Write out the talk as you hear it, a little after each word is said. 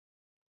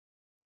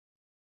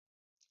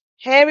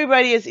Hey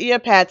everybody,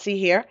 it's Patsy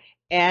here,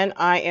 and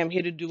I am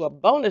here to do a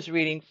bonus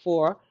reading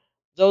for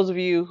those of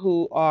you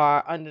who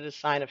are under the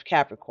sign of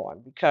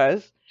Capricorn.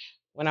 Because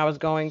when I was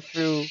going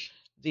through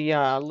the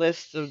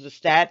list of the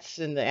stats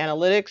and the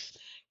analytics,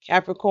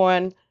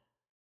 Capricorn,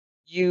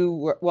 you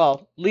were,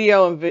 well,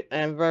 Leo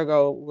and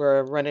Virgo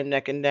were running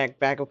neck and neck,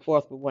 back and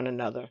forth with one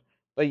another,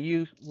 but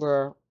you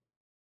were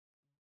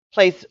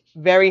placed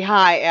very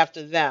high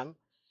after them.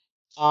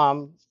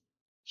 Um,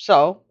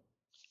 so,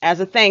 as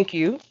a thank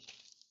you,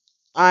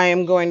 I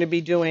am going to be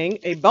doing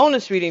a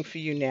bonus reading for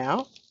you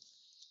now.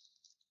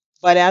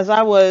 But as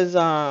I was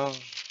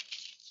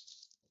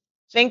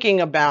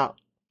thinking about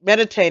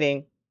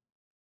meditating,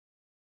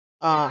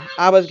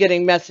 I was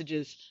getting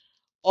messages.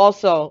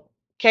 Also,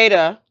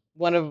 Kata,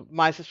 one of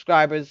my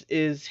subscribers,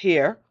 is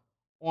here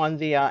on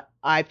the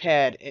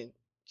iPad. And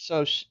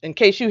so, in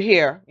case you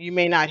hear, you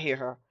may not hear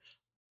her,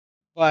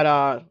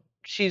 but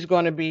she's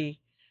going to be,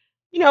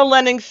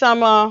 lending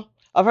some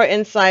of her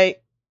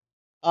insight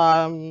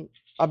um,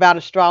 about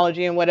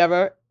astrology and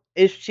whatever,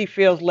 if she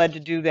feels led to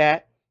do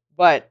that.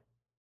 But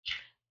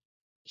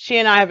she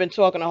and I have been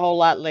talking a whole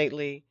lot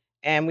lately,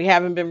 and we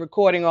haven't been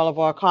recording all of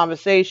our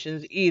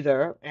conversations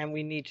either, and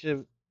we need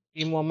to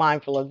be more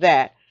mindful of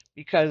that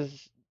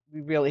because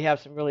we really have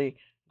some really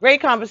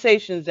great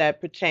conversations that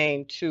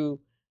pertain to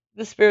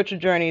the spiritual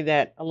journey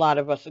that a lot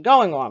of us are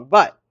going on.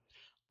 But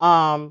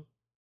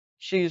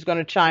she's going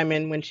to chime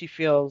in when she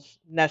feels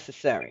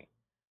necessary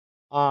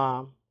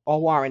or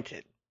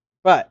warranted.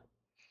 But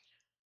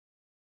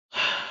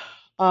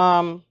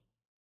um,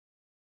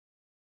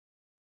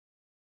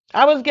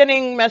 I was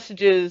getting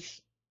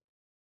messages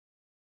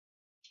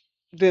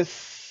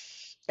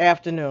this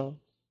afternoon.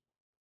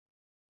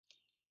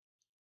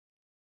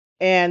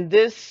 And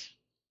this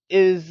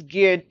is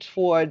geared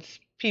towards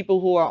people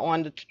who are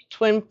on the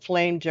twin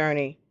flame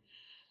journey.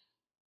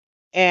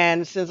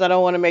 And since I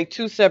don't want to make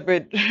two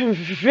separate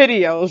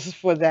videos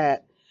for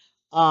that,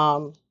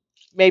 um,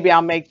 maybe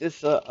I'll make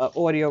this a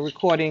audio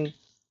recording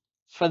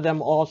for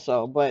them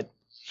also. But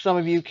some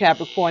of you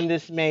Capricorn,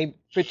 this may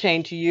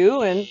pertain to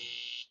you. And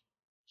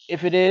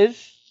if it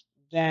is,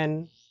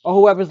 then, or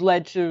whoever's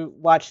led to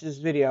watch this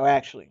video,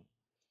 actually.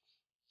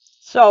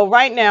 So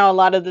right now, a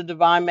lot of the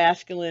divine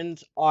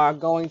masculines are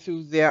going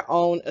through their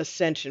own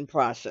ascension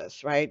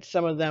process, right?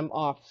 Some of them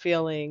are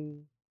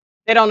feeling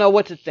they don't know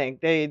what to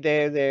think.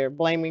 They're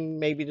blaming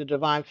maybe the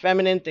divine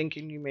feminine,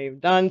 thinking you may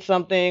have done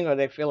something, or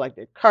they feel like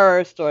they're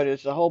cursed, or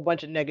there's a whole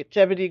bunch of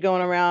negativity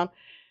going around.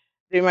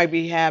 They might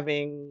be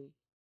having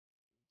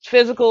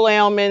physical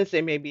ailments.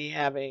 They may be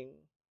having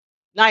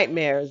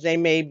nightmares. They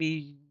may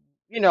be,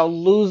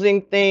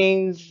 losing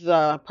things,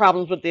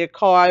 problems with their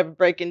car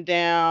breaking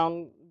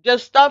down.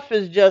 Just stuff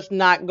is just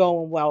not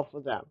going well for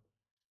them,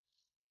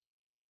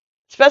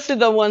 especially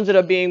the ones that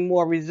are being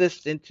more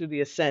resistant to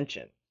the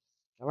ascension.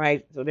 All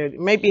right, so they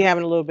may be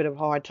having a little bit of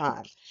hard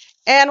time.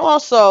 And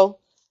also,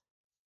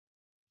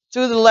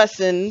 through the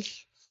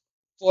lessons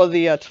for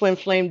the twin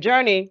flame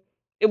journey,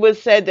 it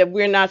was said that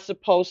we're not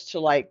supposed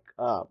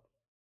to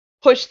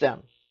push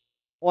them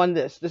on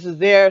this. This is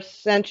their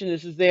ascension,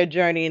 this is their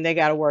journey, and they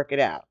got to work it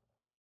out.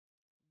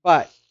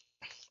 But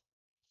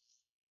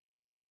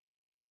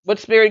what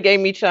Spirit gave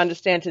me to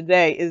understand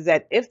today is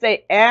that if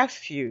they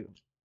ask you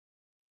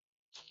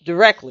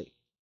directly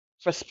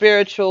for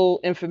spiritual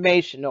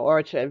information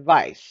or to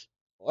advice,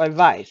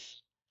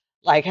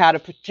 like how to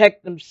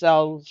protect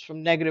themselves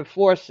from negative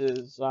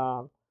forces,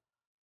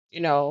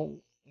 you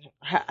know,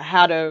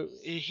 how to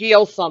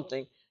heal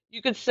something,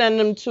 you could send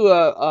them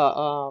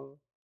to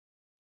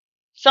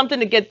something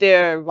to get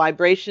their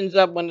vibrations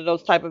up, one of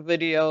those type of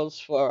videos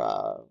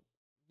for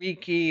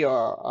Reiki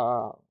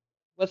or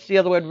what's the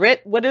other word?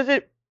 RIT? What is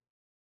it?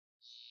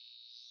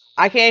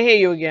 I can't hear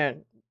you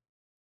again.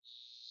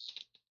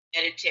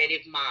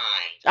 Meditative mind.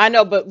 I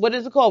know, but what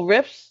is it called?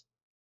 Riffs?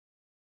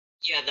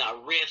 Yeah, the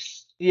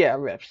riffs. Yeah,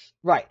 riffs.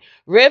 Right.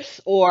 Riffs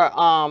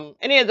or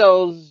any of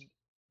those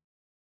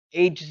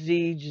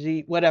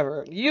HZG,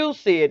 whatever. You'll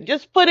see it.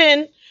 Just tell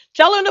him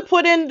to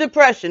put in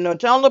depression or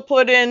tell him to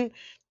put in,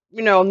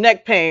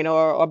 neck pain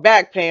or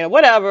back pain or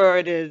whatever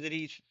it is that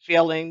he's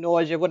feeling,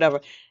 nausea, whatever.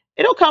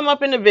 It'll come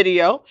up in the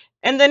video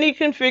and then he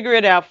can figure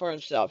it out for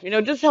himself.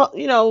 Just help,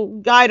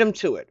 guide him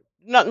to it.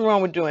 Nothing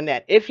wrong with doing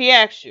that. If he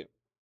asks you.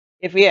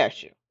 If he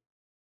asks you.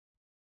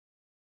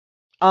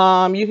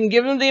 You can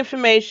give him the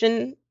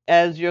information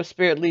as your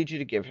spirit leads you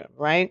to give him,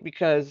 right?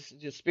 Because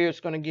your spirit's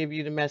going to give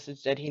you the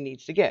message that he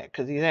needs to get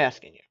because he's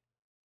asking you.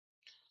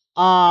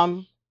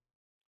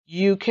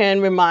 You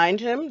can remind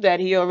him that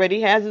he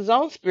already has his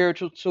own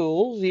spiritual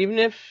tools, even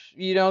if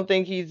you don't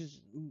think he's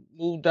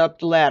moved up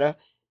the ladder.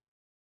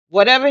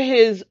 Whatever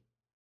his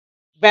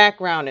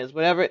background is,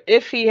 whatever,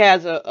 if he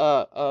has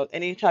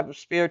any type of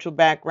spiritual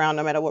background,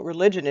 no matter what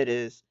religion it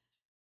is,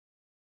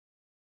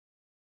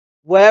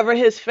 whatever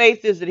his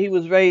faith is that he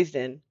was raised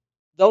in,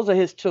 those are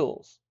his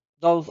tools.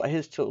 Those are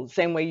his tools.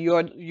 Same way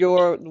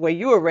the way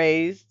you were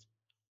raised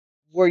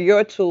were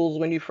your tools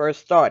when you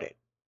first started,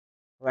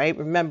 right?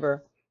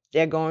 Remember,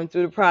 they're going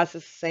through the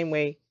process the same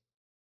way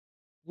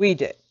we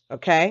did,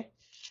 okay?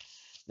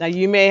 Now,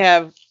 you may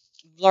have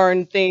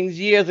learned things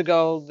years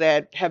ago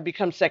that have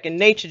become second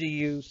nature to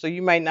you, so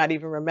you might not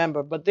even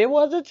remember. But there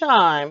was a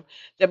time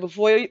that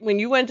when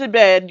you went to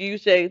bed, you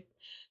say,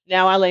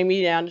 "Now I lay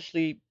me down to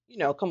sleep."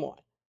 Come on.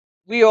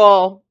 We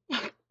all,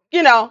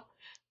 you know,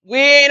 we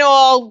ain't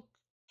all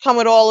come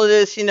with all of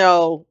this,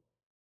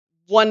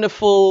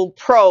 wonderful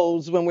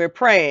prose when we're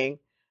praying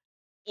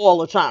all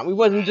the time. We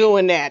wasn't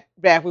doing that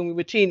back when we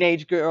were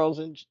teenage girls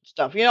and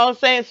stuff. You know what I'm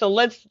saying? So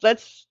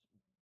let's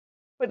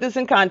put this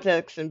in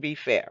context and be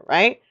fair,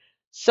 right?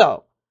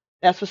 So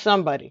that's for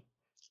somebody.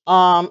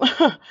 Um,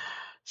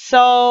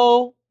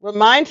 so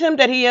remind him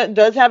that he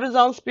does have his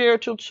own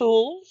spiritual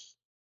tools.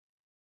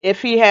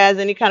 If he has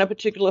any kind of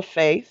particular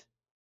faith,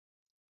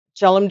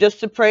 tell him just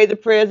to pray the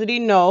prayers that he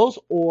knows,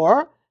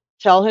 or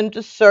tell him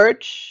to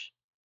search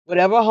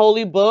whatever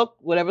holy book,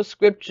 whatever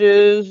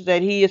scriptures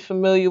that he is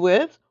familiar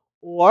with,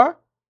 or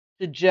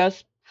to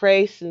just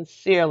pray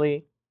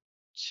sincerely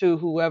to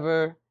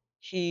whoever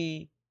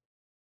he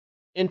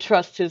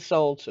entrusts his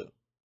soul to.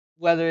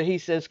 Whether he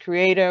says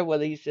creator,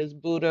 whether he says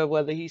Buddha,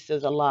 whether he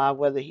says Allah,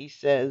 whether he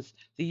says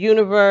the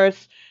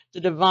universe,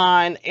 the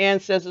divine,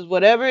 ancestors,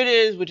 whatever it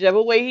is,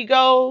 whichever way he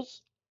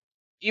goes,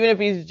 even if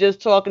he's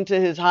just talking to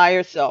his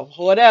higher self,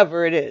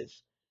 whatever it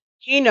is,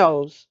 he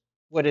knows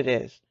what it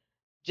is.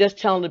 Just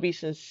tell him to be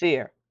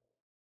sincere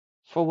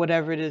for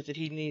whatever it is that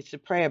he needs to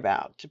pray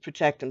about to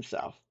protect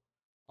himself,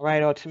 all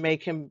right, or to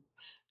make him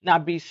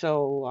not be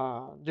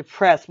so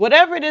depressed.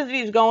 Whatever it is that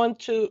he's going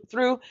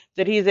through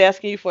that he's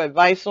asking you for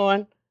advice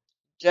on,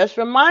 just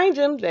remind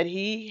him that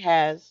he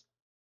has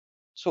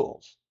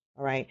tools,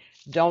 all right?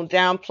 Don't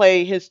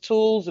downplay his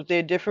tools if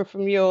they're different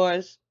from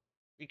yours,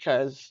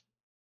 because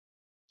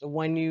the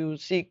one you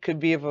seek could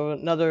be of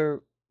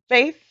another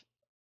faith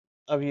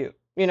of you,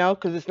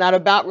 because it's not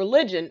about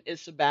religion,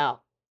 it's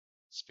about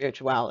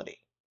spirituality.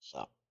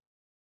 So,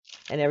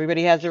 and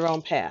everybody has their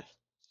own path.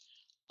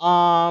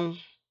 Um,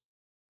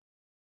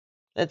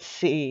 let's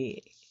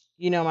see.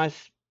 My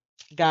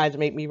guys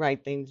make me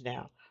write things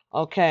down.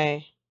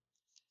 Okay.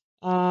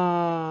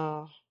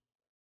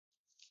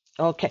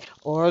 Okay.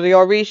 Or the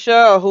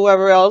Orisha or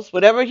whoever else,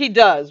 whatever he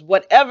does,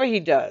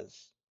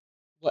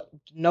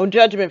 no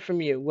judgment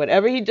from you.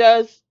 Whatever he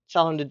does,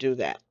 tell him to do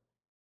that.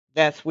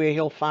 That's where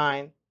he'll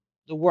find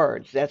the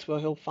words. That's where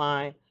he'll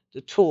find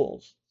the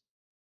tools,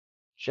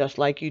 just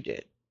like you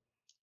did.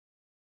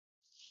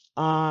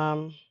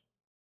 And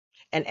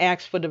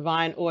ask for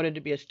divine order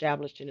to be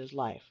established in his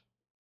life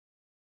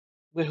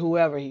with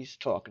whoever he's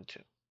talking to.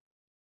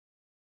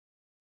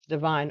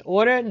 Divine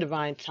order and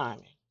divine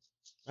timing,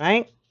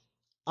 right?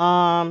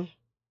 Now,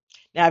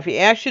 if he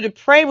asks you to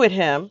pray with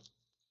him,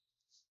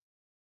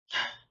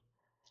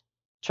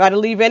 try to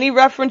leave any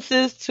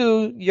references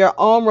to your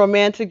own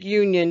romantic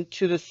union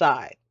to the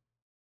side.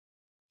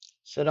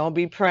 So don't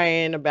be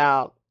praying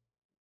about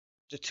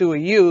the two of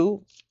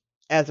you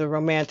as a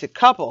romantic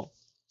couple.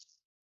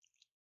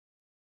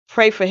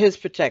 Pray for his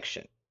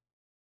protection.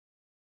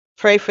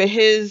 Pray for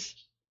his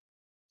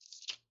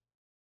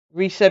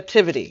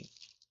receptivity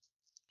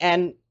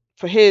and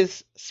for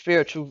his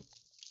spiritual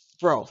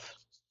growth.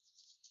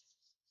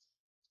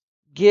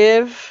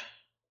 Give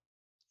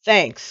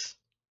thanks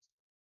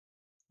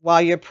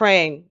while you're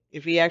praying,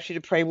 if he asks you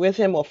to pray with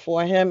him or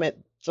for him,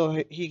 so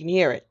he can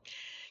hear it.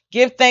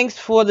 Give thanks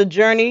for the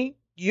journey,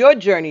 your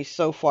journey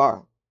so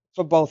far,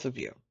 for both of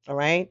you, all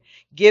right?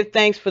 Give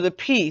thanks for the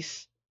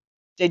peace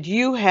that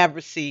you have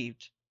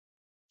received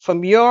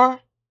from your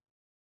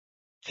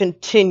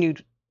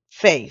continued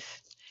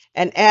faith,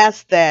 and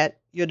ask that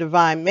your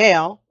divine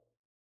male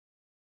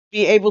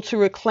be able to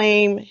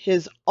reclaim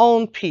his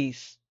own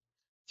peace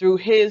through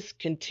his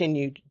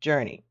continued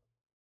journey.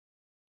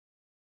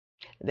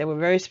 They were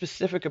very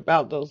specific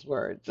about those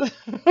words.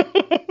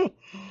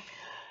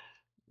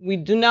 We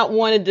do not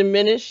want to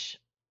diminish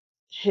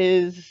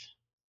his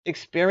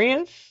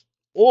experience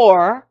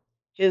or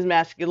his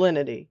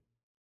masculinity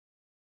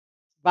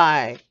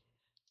by,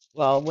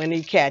 well, when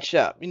he catch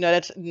up.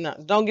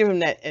 Don't give him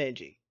that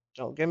energy.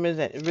 Don't give him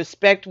that.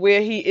 Respect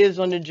where he is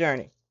on the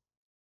journey.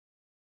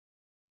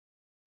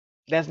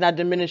 That's not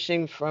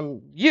diminishing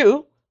from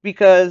you,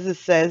 because it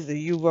says that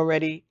you've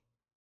already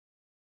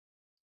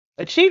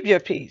achieved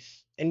your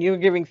peace and you're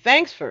giving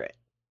thanks for it.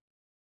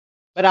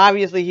 But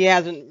obviously he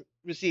hasn't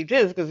received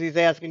his because he's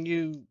asking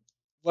you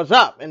what's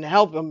up and to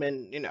help him,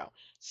 and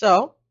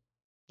so,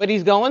 but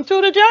he's going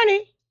through the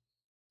journey.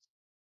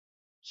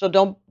 So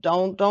don't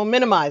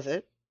minimize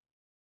it,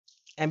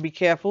 and be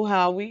careful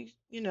how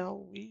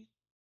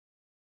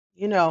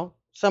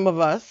some of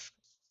us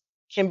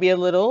can be a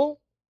little,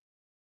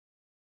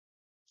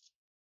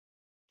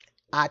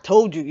 I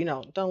told you,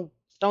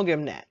 don't give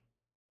him that.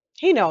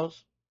 He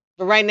knows.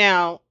 But right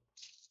now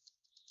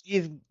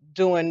he's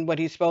doing what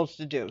he's supposed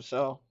to do.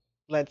 So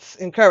let's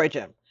encourage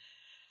him.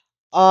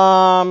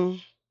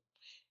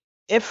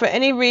 If for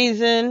any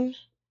reason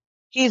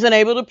he's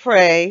unable to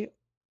pray,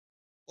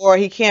 or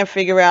he can't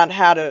figure out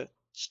how to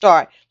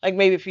start, like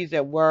maybe if he's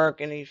at work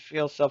and he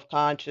feels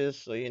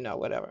self-conscious, or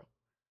whatever.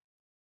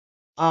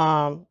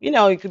 You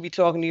know, he could be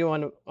talking to you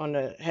on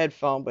the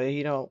headphone, but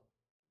he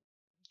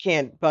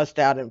can't bust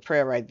out in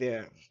prayer right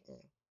there.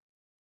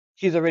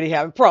 He's already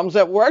having problems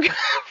at work,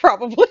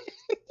 probably.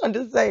 I'm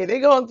just saying,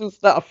 they're going through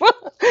stuff.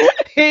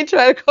 He ain't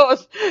trying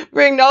to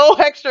bring no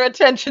extra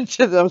attention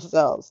to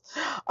themselves.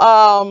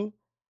 Um,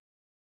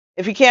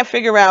 if he can't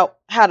figure out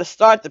how to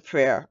start the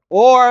prayer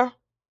or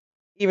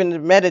even to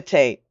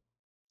meditate,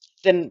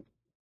 then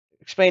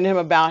explain to him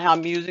about how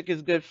music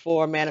is good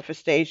for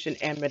manifestation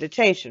and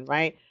meditation,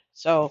 right?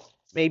 So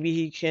maybe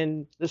he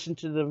can listen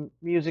to the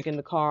music in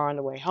the car on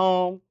the way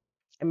home,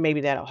 and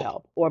maybe that'll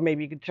help. Or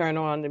maybe he could turn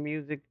on the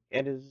music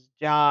at his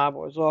job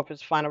or his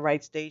office, find a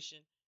right station.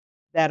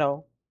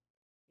 That'll,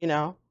 you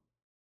know,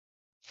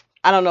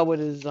 I don't know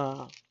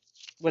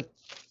what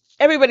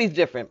everybody's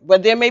different,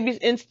 but there may be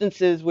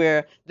instances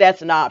where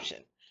that's an option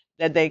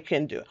that they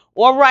can do.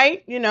 Or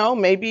write,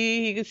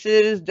 maybe he could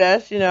sit at his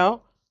desk,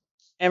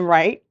 and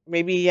write.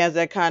 Maybe he has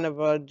that kind of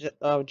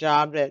a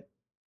job that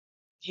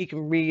he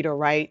can read or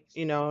write.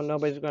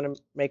 Nobody's going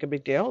to make a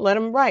big deal. Let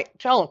him write.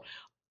 Tell him,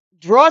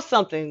 draw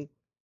something.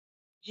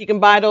 He can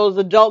buy those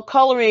adult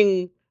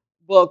coloring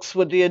books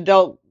with the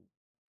adult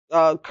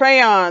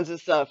crayons and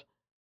stuff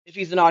if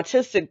he's an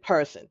artistic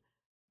person.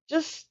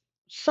 Just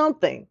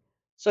something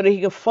so that he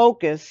can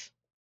focus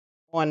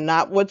on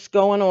not what's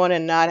going on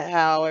and not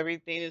how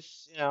everything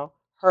is,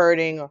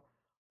 hurting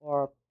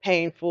or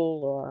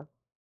painful or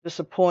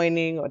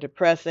disappointing or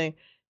depressing,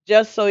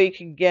 just so he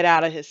can get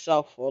out of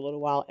himself for a little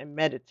while and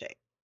meditate.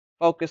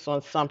 Focus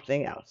on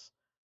something else.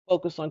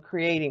 Focus on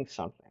creating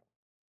something,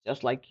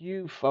 just like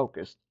you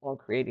focused on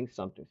creating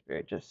something,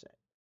 Spirit just said.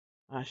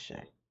 Ashe.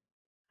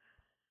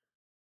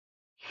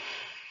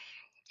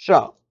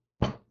 So,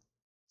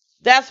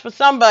 that's for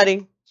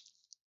somebody.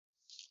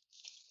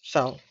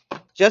 So,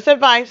 just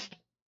advice.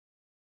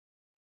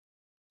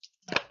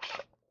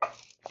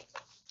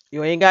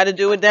 You ain't got to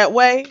do it that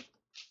way,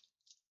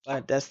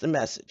 but that's the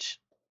message.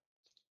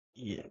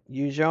 Yeah.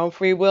 Use your own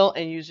free will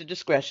and use your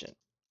discretion.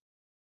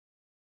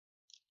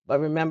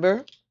 But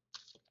remember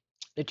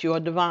that you are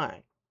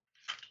divine.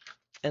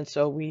 And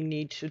so we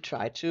need to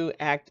try to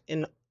act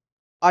in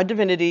our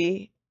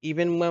divinity,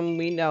 even when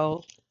we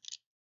know.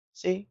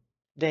 See?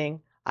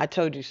 Ding. I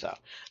told you so.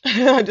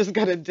 I just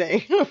got a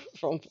ding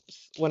from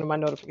one of my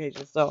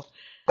notifications. So,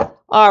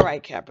 all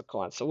right,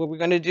 Capricorn. So what we're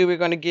going to do, we're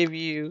going to give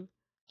you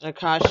an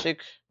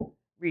Akashic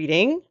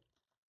reading.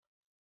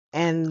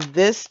 And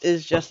this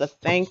is just a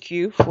thank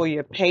you for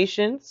your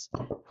patience,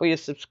 for your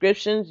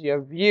subscriptions,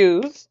 your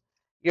views,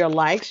 your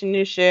likes, and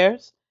your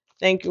shares.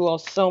 Thank you all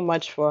so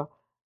much for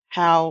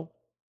how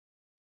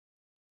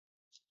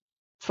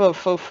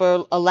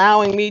for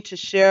allowing me to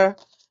share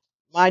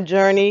my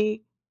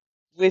journey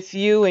with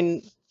you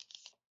and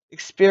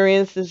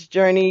experience this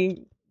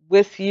journey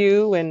with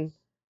you. And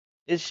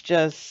it's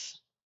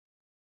just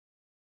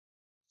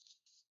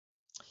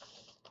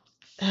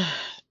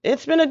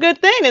it's been a good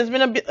thing. It's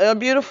been a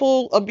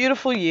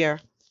beautiful year,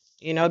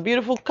 a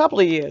beautiful couple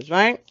of years,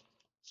 right?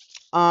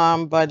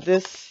 But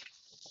this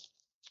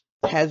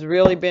has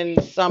really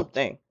been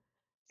something,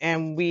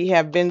 and we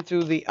have been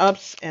through the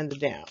ups and the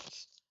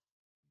downs,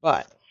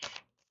 but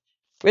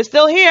we're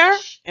still here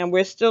and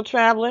we're still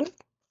traveling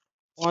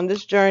on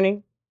this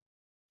journey,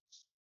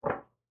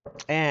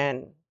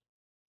 and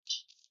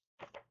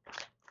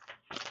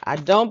I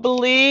don't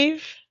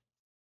believe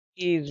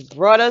he's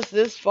brought us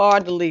this far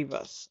to leave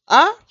us.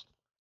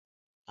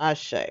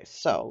 Ashe.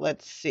 So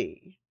let's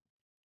see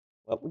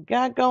what we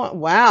got going.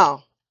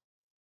 Wow.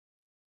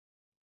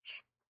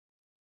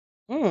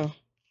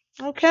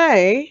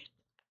 Okay.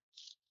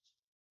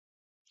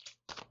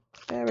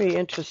 Very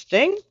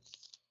interesting.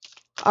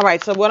 All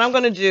right, so what I'm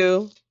going to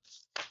do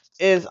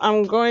is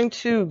I'm going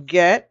to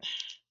get,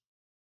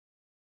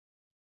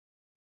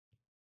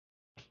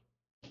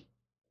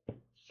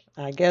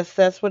 I guess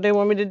that's what they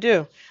want me to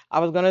do. I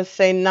was going to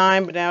say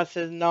 9, but now it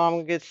says no, I'm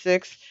going to get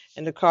 6,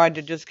 and the card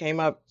that just came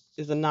up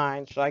is a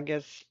 9, so I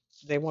guess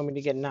they want me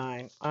to get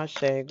 9. Ashe,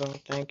 go,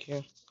 thank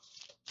you.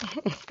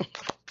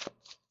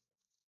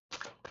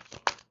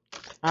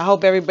 I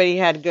hope everybody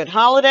had good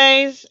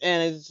holidays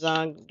and is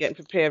getting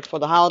prepared for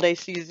the holiday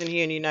season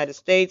here in the United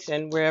States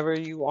and wherever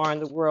you are in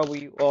the world where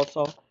you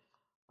also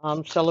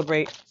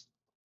celebrate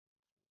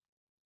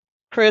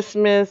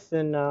Christmas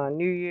and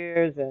New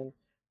Year's and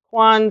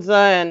Kwanzaa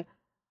and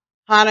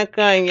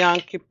Hanukkah and Yom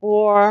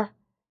Kippur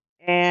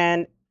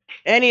and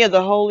any of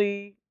the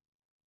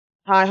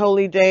high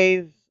holy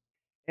days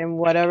in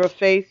whatever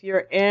faith you're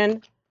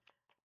in.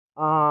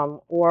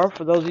 Or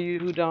for those of you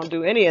who don't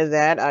do any of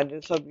that, I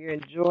just hope you're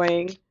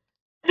enjoying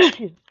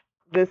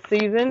this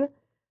season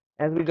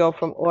as we go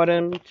from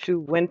autumn to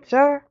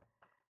winter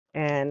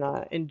and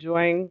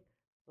enjoying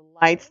the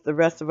lights the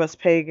rest of us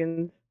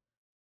pagans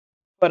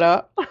put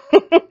up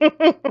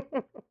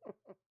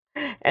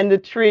and the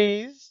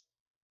trees,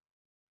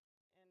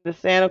 the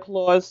Santa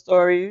Claus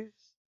stories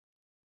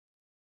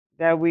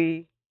that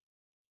we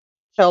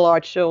tell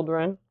our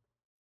children,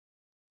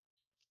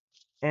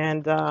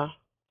 and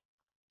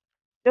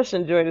just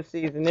enjoy the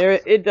season. There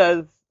is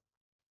a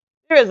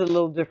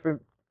little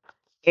different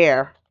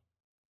air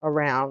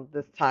around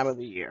this time of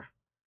the year,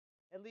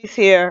 at least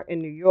here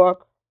in New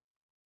York,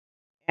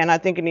 and I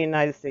think in the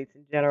United States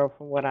in general,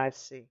 from what I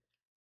see.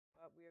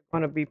 But we are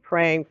going to be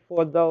praying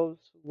for those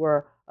who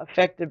were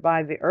affected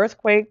by the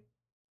earthquake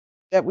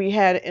that we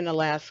had in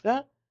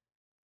Alaska,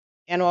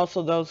 and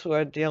also those who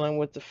are dealing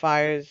with the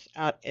fires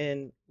out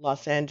in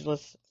Los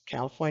Angeles,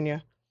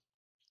 California,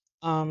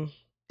 um,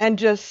 and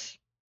just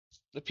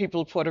the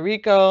people of Puerto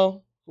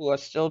Rico who are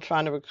still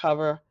trying to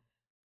recover,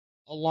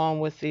 along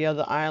with the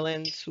other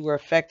islands who were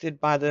affected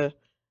by the,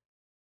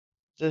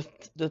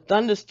 the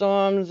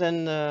thunderstorms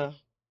and the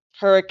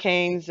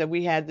hurricanes that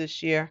we had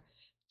this year.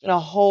 And a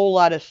whole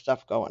lot of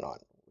stuff going on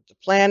with the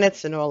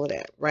planets and all of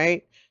that,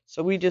 right?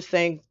 So we just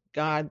thank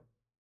God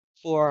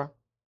for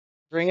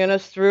bringing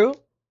us through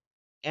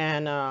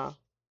and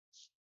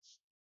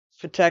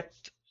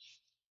protect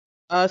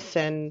us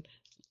and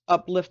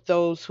uplift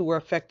those who were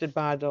affected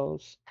by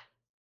those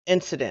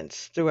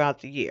incidents throughout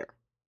the year.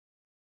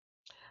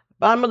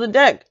 Bottom of the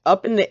deck,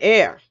 up in the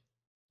air.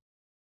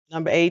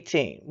 Number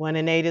 18. 1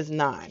 and 8 is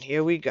 9.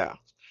 Here we go.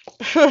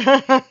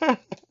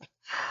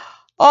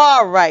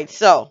 All right.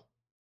 So,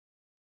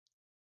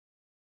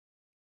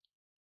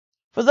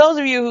 for those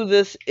of you who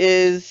this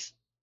is,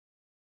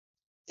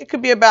 it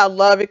could be about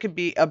love. It could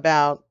be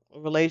about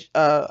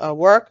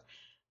work.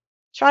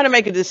 Trying to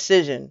make a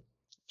decision.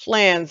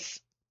 Plans.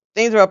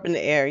 Things are up in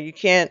the air. You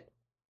can't.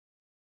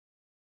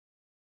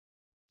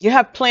 You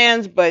have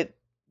plans, but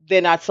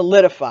they're not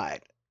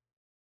solidified.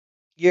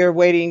 You're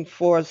waiting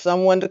for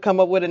someone to come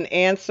up with an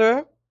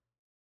answer,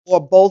 or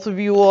both of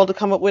you all to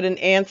come up with an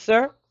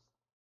answer,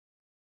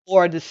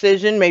 or a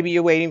decision. Maybe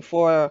you're waiting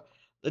for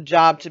the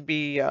job to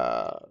be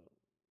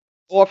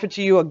offered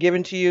to you or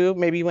given to you.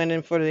 Maybe you went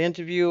in for the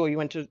interview, or you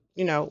went to,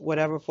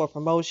 whatever, for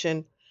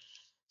promotion.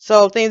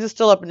 So things are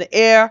still up in the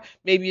air.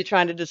 Maybe you're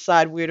trying to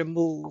decide where to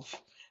move.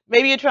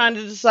 Maybe you're trying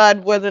to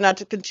decide whether or not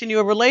to continue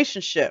a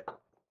relationship.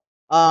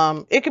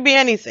 It could be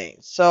anything.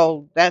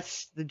 So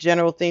that's the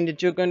general thing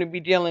that you're going to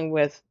be dealing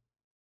with,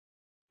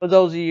 for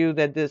those of you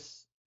that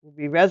this will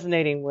be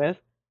resonating with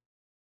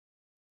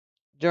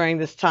during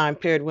this time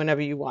period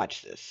whenever you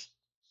watch this.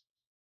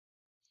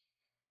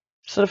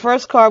 So the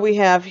first card we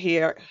have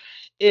here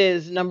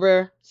is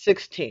number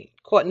 16,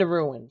 Caught in the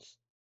Ruins.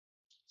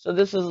 So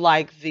this is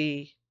like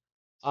the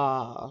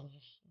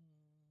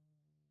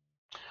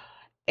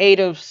Eight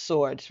of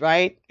Swords,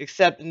 right?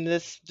 Except in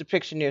this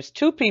depiction, there's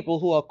two people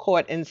who are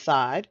caught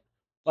inside.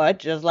 But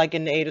just like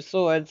in the Eight of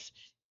Swords,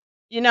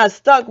 you're not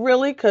stuck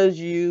really, because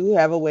you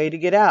have a way to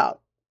get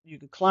out. You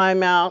could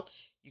climb out.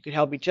 You could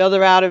help each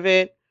other out of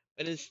it.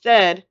 But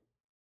instead,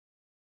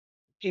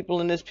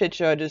 people in this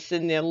picture are just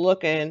sitting there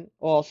looking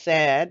all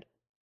sad,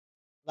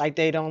 like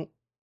they don't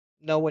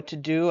know what to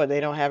do, or they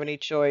don't have any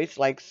choice,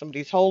 like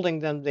somebody's holding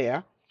them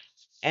there.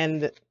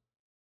 And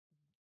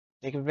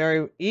they can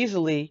very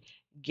easily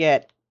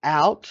get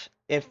out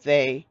if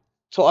they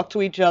talk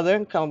to each other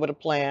and come up with a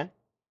plan.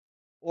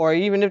 Or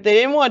even if they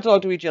didn't want to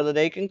talk to each other,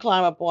 they can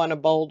climb up on a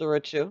boulder or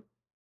two.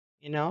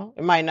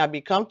 It might not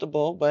be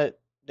comfortable, but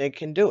they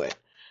can do it.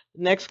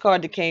 The next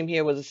card that came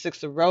here was the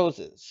Six of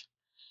Roses.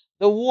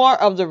 The War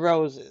of the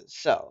Roses.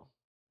 So,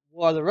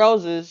 War of the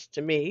Roses,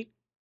 to me,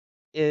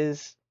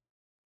 is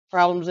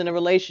problems in a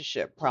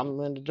relationship,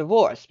 problem in a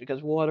divorce,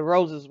 because War of the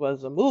Roses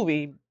was a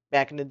movie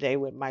back in the day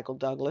with Michael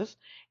Douglas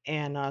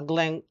and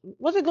Glenn.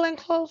 Was it Glenn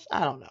Close?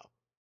 I don't know.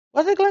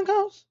 Was it Glenn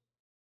Close?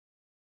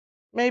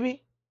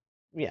 Maybe.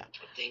 Yeah.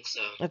 I think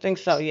so. I think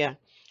so. Yeah.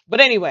 But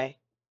anyway,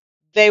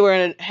 they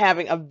were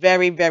having a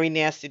very, very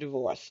nasty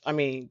divorce. I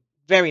mean,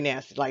 very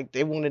nasty. Like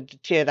they wanted to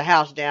tear the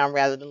house down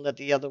rather than let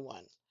the other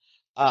one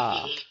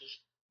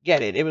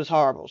get it. It was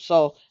horrible.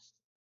 So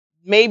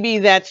maybe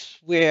that's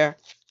where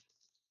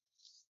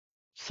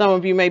some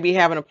of you may be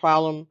having a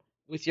problem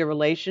with your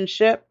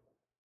relationship,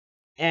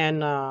 and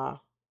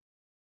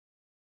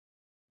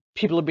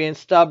people are being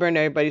stubborn.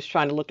 Everybody's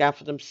trying to look out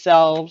for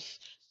themselves.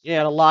 You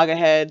had a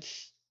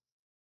loggerheads,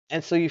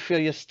 and so you feel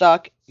you're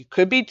stuck. You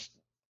could be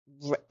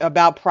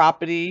about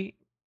property,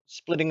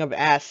 splitting of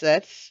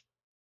assets.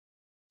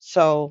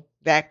 So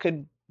that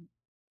could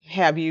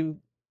have you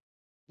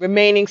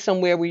remaining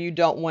somewhere where you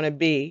don't want to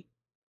be,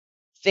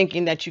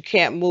 thinking that you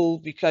can't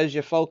move because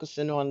you're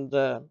focusing on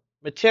the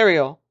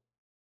material.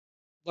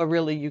 But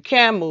really, you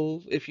can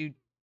move if you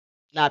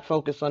not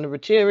focus on the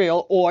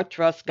material or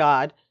trust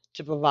God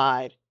to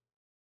provide.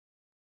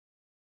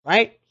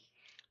 Right?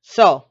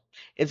 So,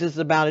 if this is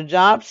about a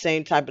job,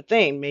 same type of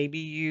thing. Maybe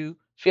you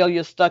feel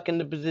you're stuck in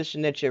the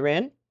position that you're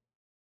in.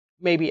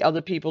 Maybe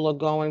other people are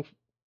going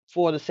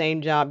for the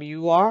same job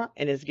you are,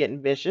 and it's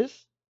getting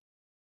vicious.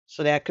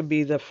 So that could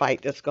be the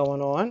fight that's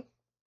going on.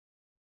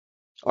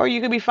 Or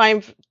you could be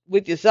fighting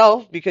with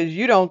yourself because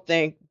you don't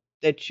think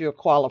that you're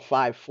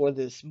qualified for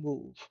this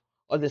move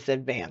or this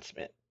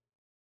advancement.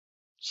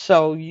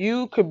 So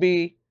you could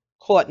be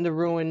caught in the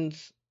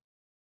ruins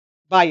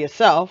by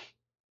yourself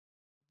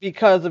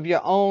because of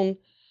your own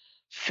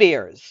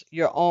fears,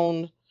 your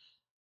own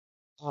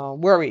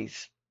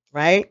worries,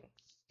 right?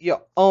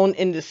 Your own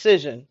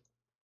indecision,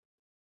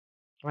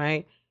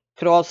 right?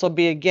 Could also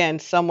be, again,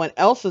 someone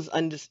else's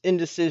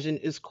indecision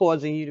is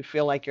causing you to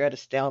feel like you're at a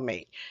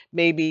stalemate.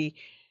 Maybe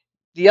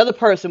the other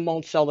person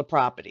won't sell the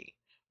property.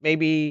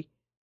 Maybe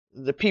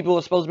the people who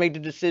are supposed to make the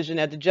decision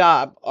at the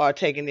job are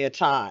taking their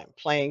time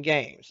playing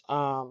games.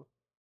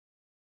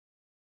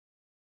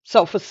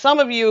 So for some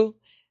of you,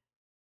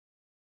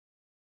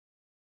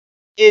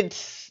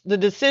 it's the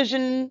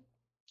decision,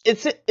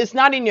 it's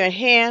not in your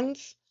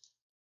hands,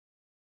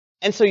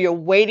 and so you're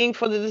waiting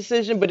for the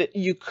decision, but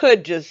you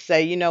could just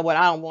say, you know what,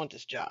 I don't want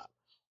this job,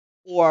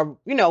 or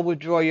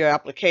withdraw your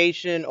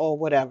application or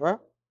whatever.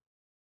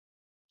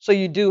 So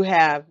you do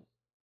have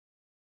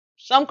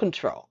some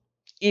control,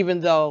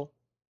 even though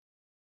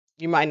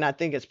you might not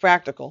think it's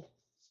practical.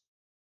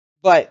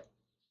 But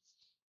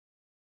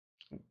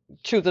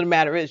truth of the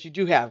matter is, you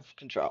do have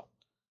control.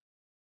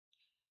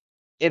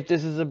 If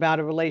this is about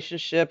a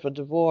relationship, a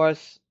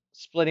divorce,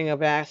 splitting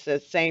of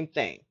assets, same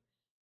thing.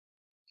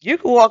 You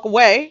can walk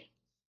away,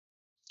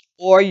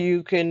 or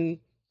you can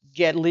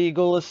get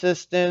legal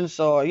assistance,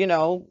 or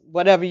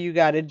whatever you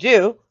got to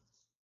do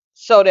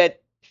so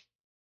that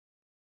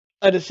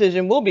a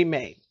decision will be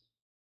made.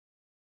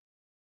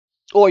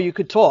 Or you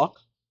could talk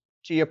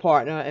to your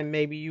partner and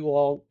maybe you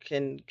all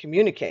can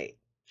communicate.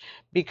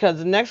 Because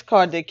the next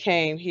card that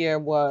came here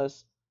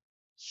was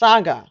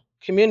Saga,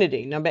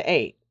 Community, number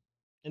 8.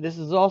 And this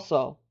is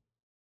also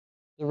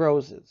the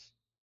roses.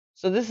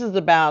 So this is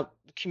about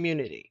the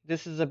community.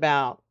 This is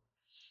about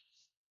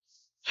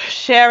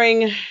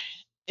sharing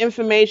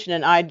information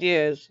and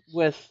ideas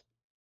with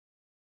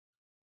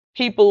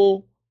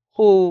people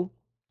who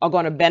are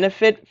going to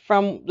benefit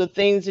from the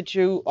things that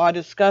you are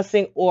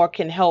discussing or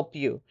can help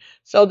you.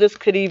 So this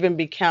could even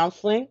be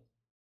counseling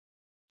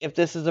if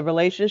this is a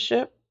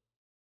relationship.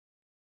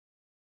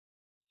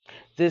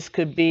 This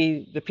could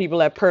be the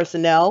people at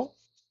personnel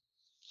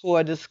who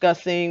are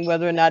discussing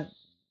whether or not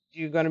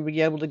you're going to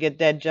be able to get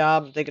that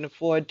job, if they can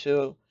afford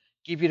to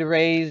give you the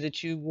raise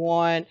that you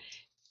want.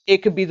 It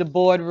could be the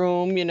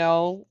boardroom,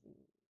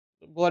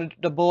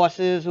 the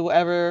bosses,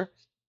 whoever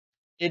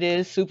it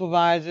is,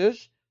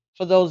 supervisors.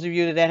 For those of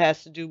you that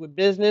has to do with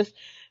business,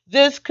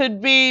 this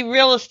could be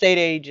real estate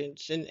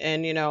agents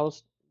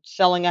and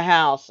selling a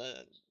house,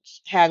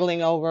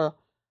 haggling over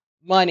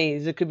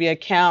monies. It could be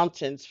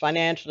accountants,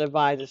 financial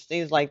advisors,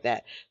 things like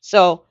that.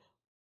 So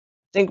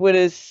think what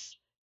is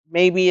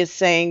maybe is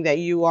saying that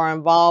you are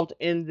involved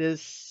in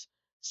this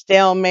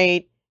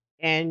stalemate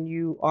and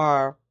you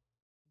are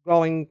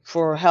going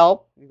for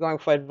help, you're going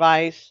for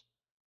advice,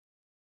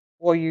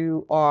 or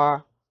you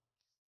are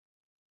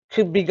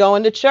could be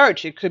going to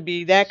church. It could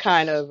be that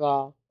kind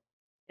of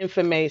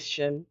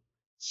information.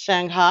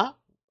 Sangha.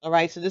 All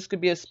right, so this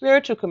could be a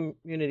spiritual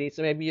community.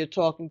 So maybe you're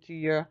talking to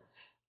your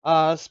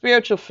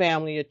spiritual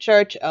family, your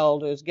church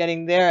elders,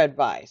 getting their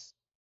advice.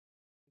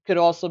 It could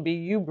also be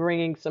you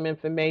bringing some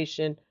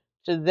information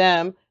to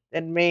them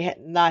that may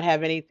not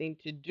have anything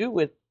to do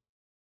with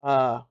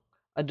uh,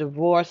 a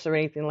divorce or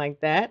anything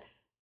like that.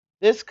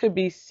 This could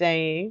be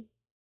saying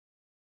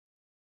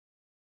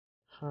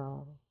uh,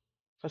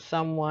 for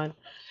someone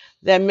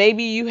that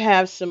maybe you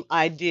have some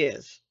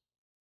ideas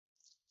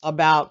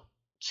about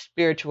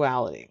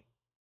spirituality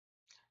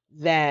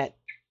that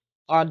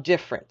are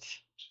different,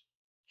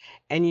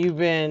 and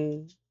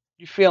you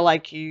feel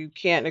like you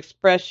can't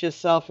express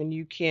yourself and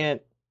you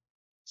can't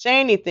say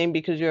anything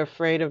because you're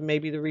afraid of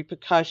maybe the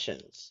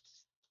repercussions,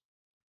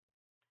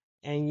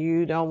 and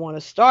you don't want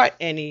to start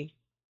any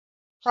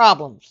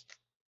problems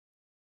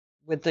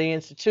with the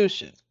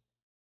institution,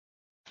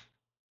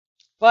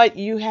 but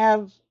you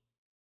have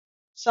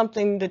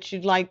something that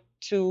you'd like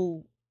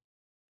to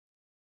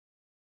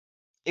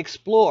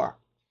explore,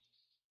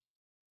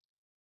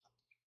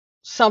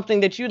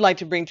 something that you'd like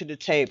to bring to the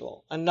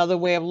table, another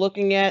way of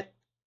looking at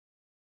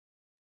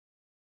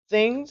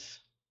things.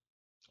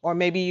 Or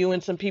maybe you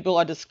and some people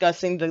are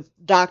discussing the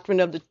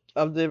doctrine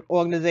of the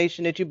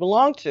organization that you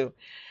belong to,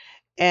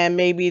 and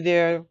maybe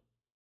you're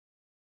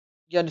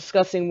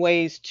discussing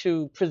ways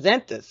to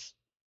present this.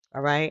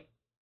 All right.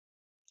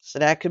 So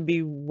that could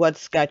be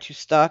what's got you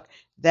stuck.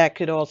 That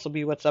could also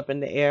be what's up in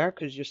the air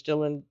because you're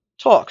still in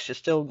talks. You're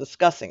still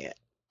discussing it,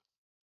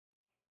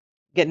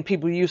 getting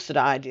people used to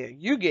the idea.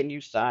 You getting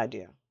used to the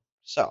idea.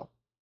 So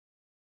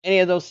any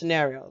of those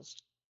scenarios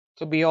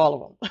could be all of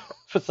them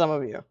for some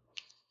of you.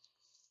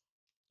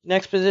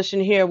 Next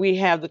position here, we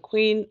have the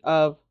Queen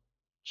of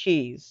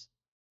Keys.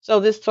 So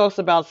this talks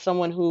about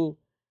someone who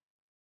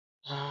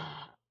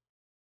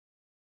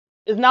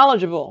is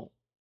knowledgeable.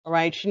 All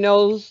right. She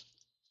knows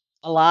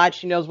a lot.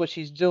 She knows what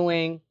she's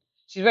doing.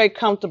 She's very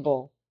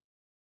comfortable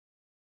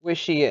where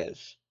she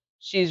is.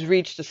 She's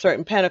reached a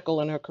certain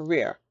pinnacle in her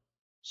career.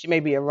 She may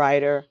be a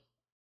writer.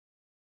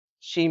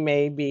 She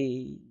may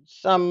be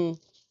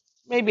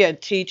maybe a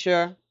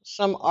teacher,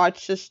 some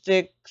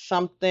artistic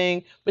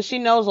something, but she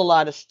knows a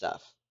lot of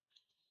stuff.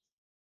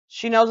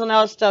 She knows a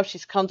lot of stuff.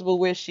 She's comfortable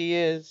where she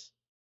is.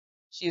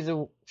 She's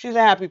a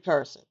happy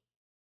person,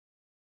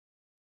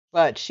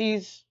 but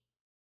she's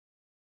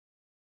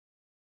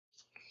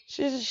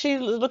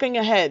looking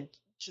ahead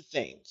to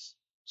things.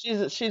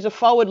 She's a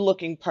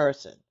forward-looking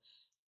person.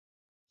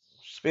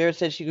 Spirit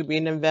said she could be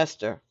an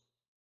investor.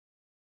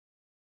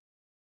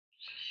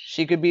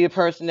 She could be a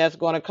person that's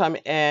going to come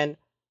and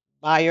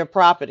buy your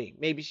property.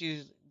 Maybe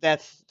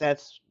that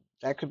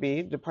could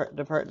be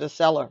the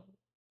seller,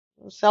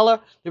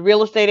 the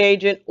real estate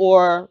agent,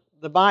 or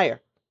the buyer.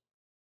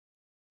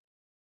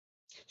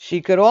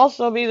 She could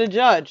also be the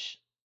judge,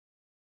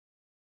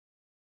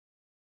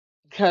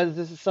 because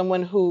this is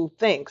someone who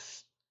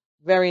thinks,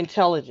 very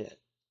intelligent,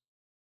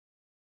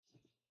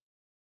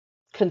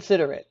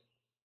 considerate,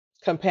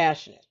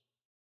 compassionate,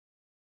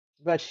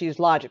 but she's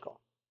logical.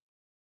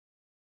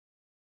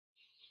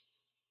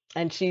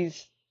 And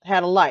she's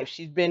had a life.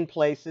 She's been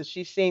places.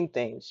 She's seen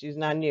things. She's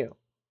not new.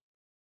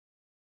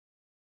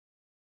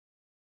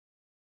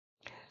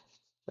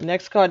 The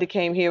next card that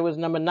came here was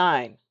number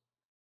 9,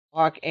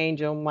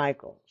 Archangel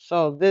Michael.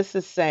 So this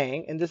is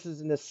saying, and this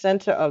is in the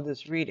center of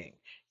this reading,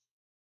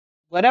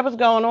 whatever's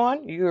going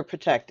on, you are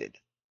protected.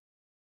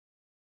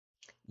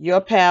 Your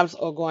paths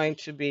are going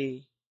to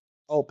be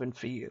open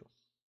for you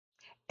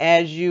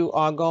as you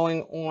are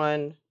going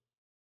on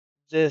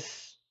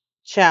this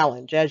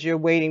challenge, as you're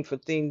waiting for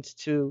things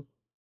to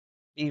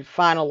be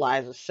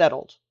finalized or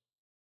settled.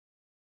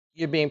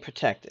 You're being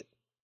protected.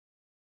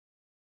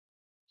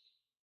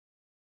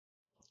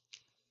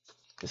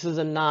 This is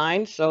a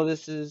 9, so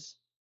this is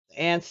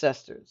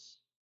ancestors.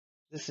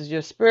 This is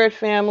your spirit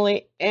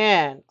family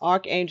and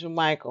Archangel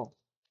Michael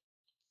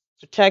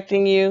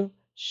protecting you,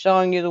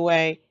 showing you the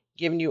way,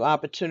 giving you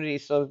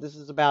opportunities. So if this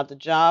is about the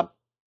job,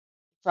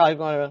 probably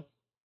going to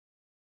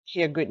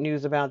hear good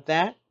news about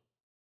that,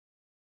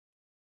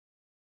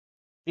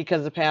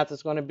 because the path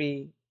is going to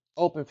be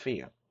open for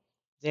you.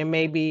 There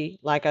may be,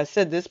 like I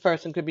said, this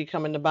person could be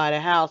coming to buy the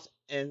house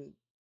and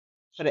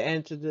put an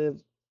end to the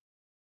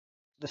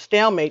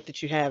stalemate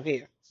that you have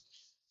here.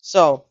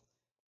 So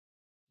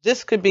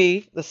this could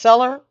be the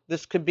seller,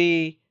 this could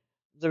be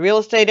the real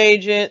estate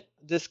agent,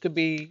 this could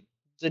be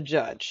the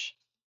judge,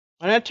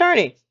 an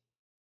attorney,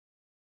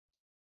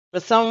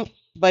 but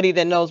somebody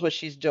that knows what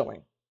she's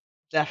doing,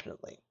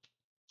 definitely.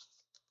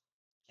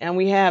 And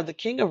we have the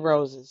King of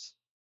Roses.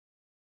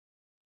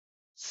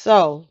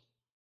 So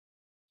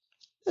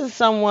this is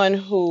someone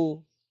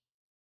who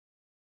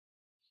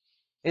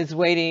is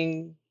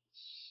waiting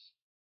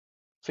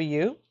for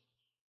you,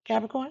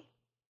 Capricorn,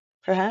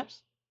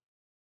 perhaps.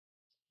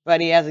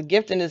 But he has a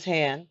gift in his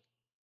hand.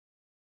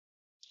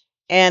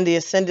 And the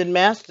Ascended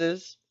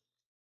Masters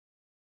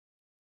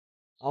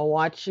are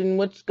watching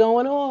what's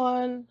going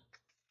on.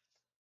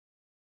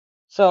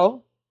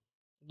 So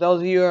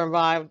those of you who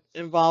are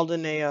involved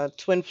in a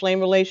twin flame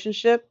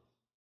relationship,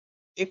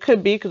 it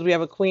could be, because we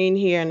have a queen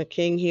here and a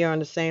king here on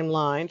the same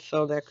line.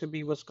 So that could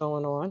be what's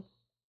going on.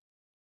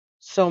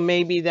 So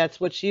maybe that's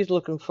what she's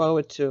looking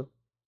forward to,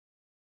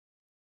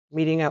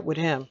 meeting up with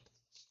him.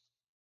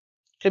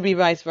 Could be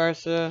vice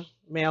versa,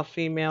 male,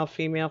 female,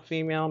 female,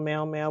 female,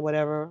 male, male,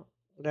 whatever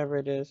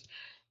it is.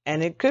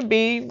 And it could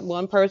be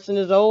one person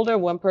is older,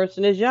 one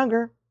person is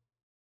younger.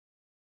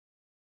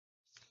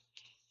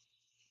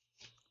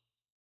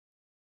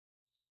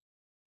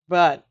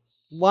 But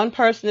one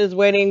person is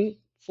waiting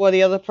for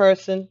the other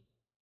person,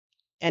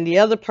 and the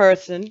other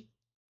person,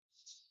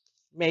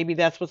 maybe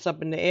that's what's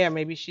up in the air.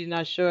 Maybe she's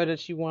not sure that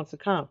she wants to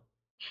come.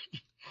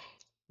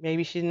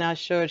 Maybe she's not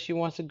sure she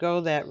wants to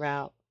go that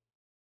route.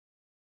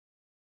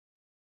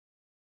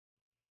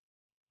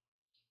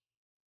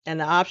 And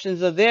the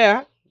options are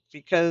there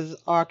because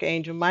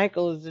Archangel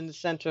Michael is in the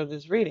center of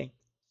this reading.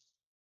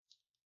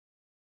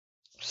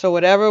 So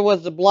whatever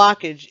was the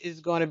blockage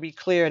is going to be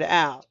cleared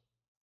out.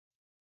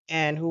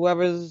 And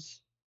whoever's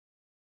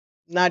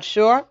not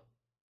sure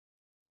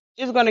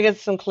is going to get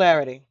some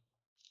clarity.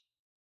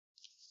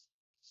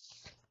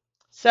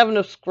 7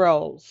 of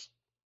Scrolls.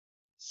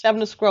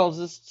 7 of Scrolls,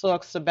 this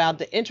talks about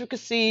the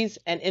intricacies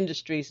and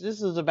industries.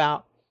 This is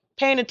about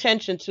paying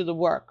attention to the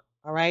work,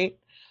 all right?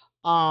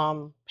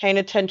 Paying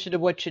attention to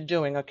what you're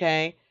doing,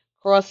 okay?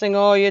 Crossing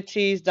all your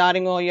T's,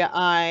 dotting all your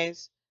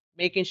I's,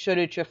 making sure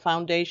that your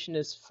foundation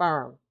is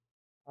firm,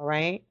 all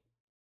right?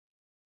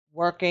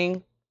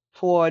 Working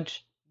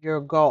towards your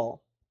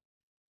goal.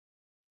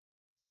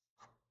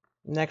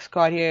 Next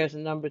card here is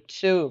number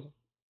 2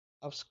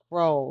 of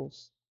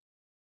Scrolls.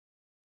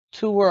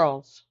 2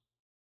 worlds.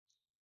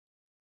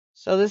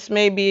 So this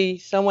may be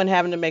someone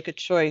having to make a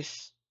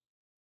choice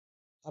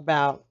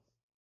about,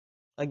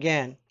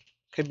 again,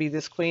 could be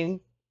this queen.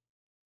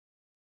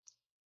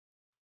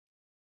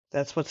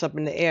 That's what's up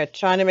in the air.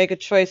 Trying to make a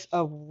choice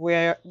of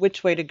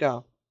which way to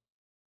go.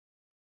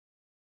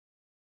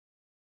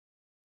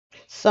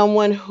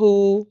 Someone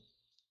who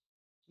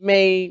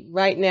may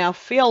right now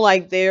feel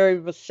like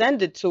they've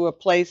ascended to a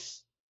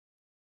place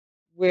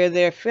where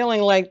they're feeling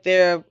like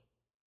they're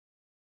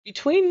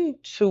between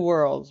 2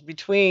 worlds,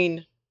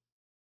 between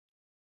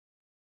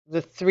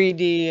the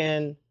 3D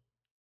and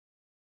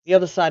the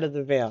other side of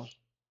the veil.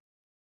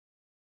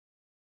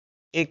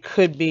 It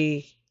could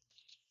be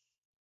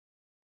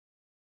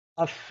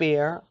a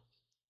fear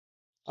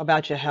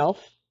about your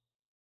health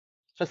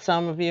for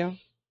some of you.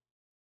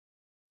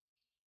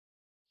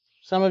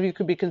 Some of you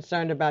could be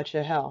concerned about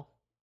your health.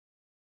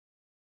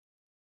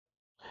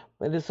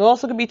 But this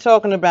also could be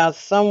talking about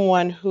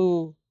someone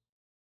who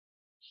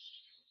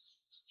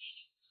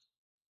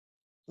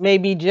may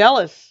be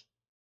jealous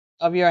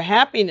of your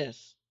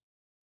happiness.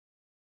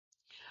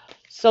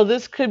 So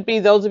this could be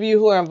those of you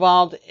who are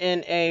involved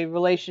in a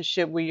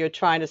relationship where you're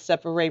trying to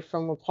separate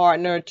from a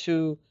partner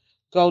to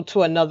go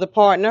to another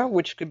partner,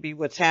 which could be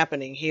what's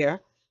happening here.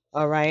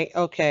 All right.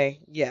 Okay.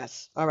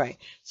 Yes. All right.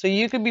 So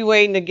you could be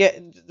waiting to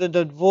get the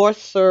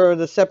divorce, or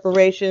the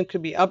separation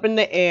could be up in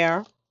the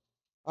air.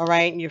 All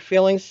right. And you're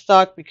feeling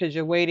stuck because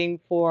you're waiting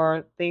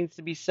for things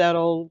to be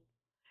settled.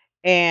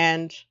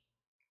 And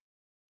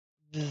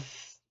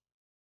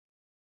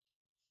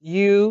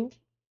you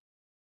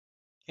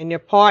and your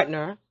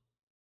partner,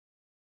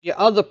 your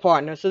other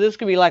partner, so this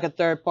could be like a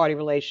third party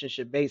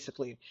relationship,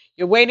 basically.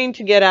 You're waiting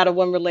to get out of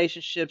one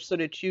relationship so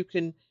that you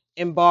can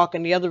embark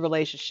in the other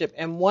relationship,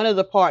 and one of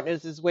the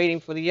partners is waiting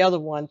for the other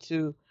one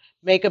to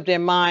make up their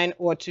mind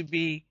or to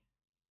be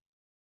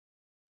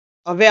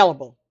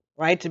available,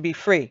 right? To be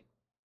free,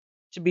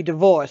 to be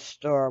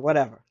divorced or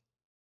whatever,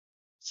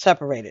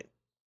 separated,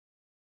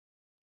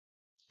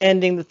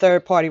 ending the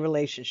third party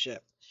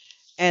relationship.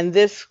 And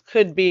this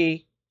could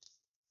be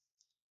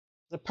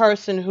the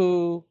person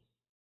who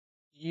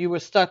you were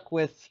stuck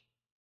with,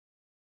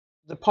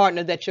 the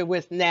partner that you're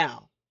with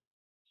now,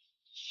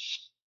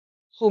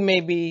 who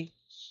may be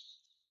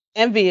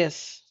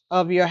envious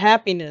of your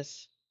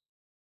happiness,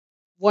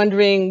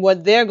 wondering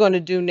what they're going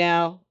to do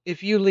now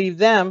if you leave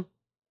them.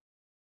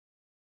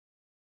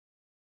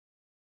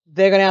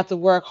 They're going to have to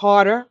work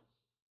harder.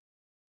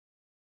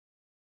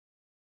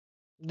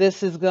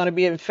 This is going to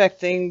be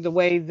affecting the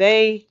way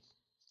they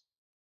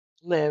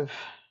live.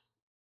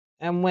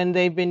 And when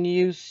they've been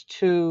used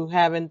to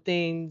having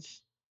things,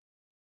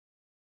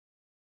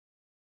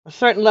 a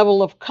certain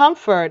level of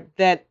comfort,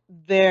 that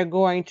they're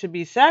going to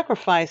be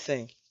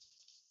sacrificing.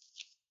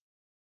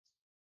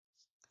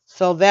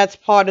 So that's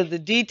part of the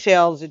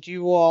details that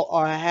you all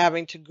are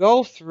having to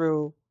go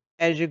through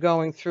as you're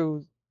going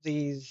through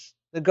these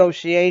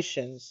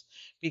negotiations,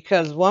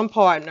 because one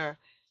partner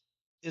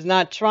is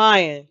not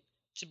trying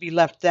to be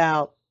left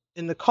out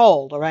in the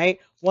cold, all right?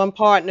 One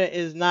partner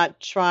is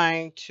not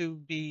trying to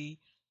be,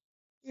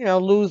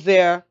 lose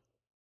their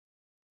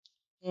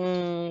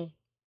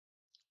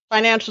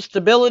financial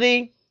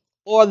stability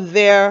or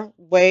their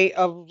way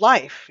of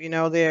life,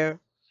 the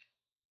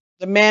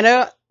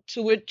manner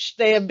to which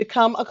they have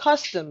become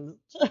accustomed,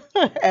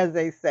 as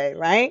they say,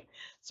 right?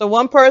 So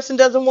one person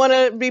doesn't want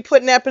to be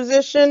put in that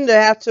position to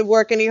have to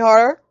work any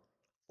harder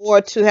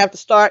or to have to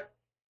start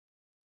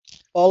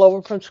all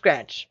over from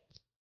scratch.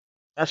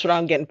 That's what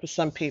I'm getting for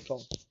some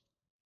people.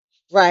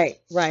 Right,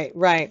 right,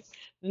 right.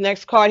 The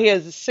next card here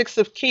is the Six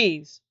of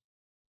Keys.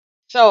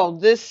 So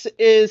this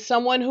is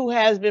someone who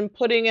has been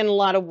putting in a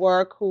lot of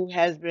work, who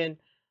has been,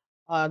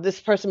 this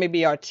person may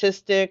be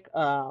artistic,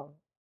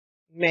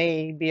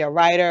 may be a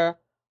writer,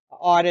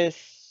 artist,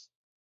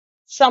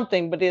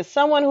 something, but there's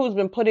someone who's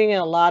been putting in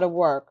a lot of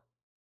work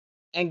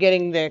and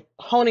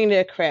honing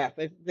their craft.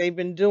 They've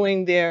been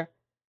doing their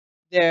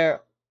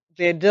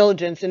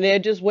diligence, and they're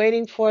just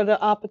waiting for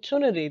the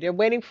opportunity. They're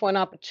waiting for an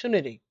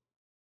opportunity.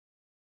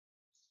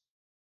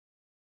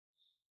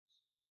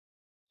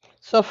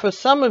 So for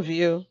some of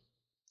you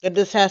that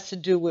this has to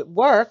do with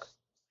work,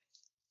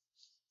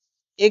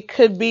 it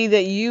could be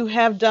that you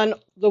have done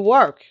the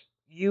work.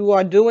 You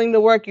are doing the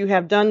work, you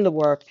have done the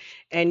work,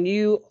 and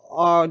you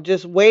are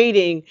just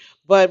waiting.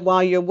 But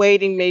while you're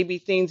waiting, maybe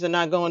things are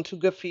not going too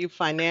good for you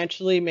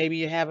financially. Maybe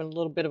you're having a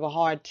little bit of a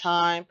hard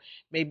time.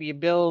 Maybe your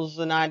bills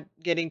are not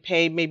getting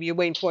paid. Maybe you're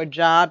waiting for a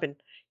job and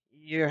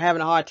you're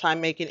having a hard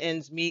time making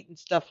ends meet and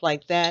stuff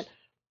like that.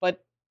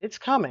 But it's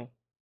coming.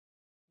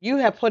 You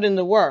have put in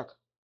the work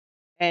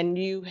and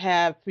you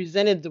have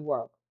presented the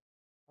work.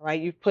 All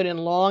right. You've put in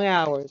long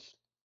hours.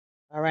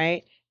 All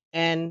right.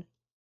 And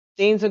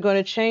things are going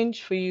to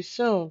change for you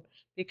soon,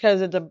 because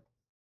of the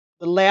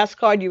last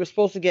card you were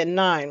supposed to get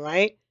 9,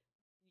 right?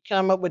 You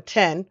come up with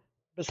 10.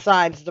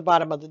 Besides the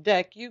bottom of the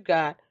deck, you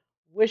got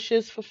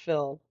wishes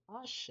fulfilled.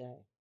 Ashe.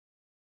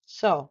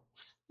 So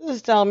this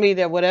is telling me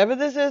that whatever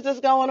this is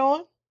that's going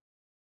on,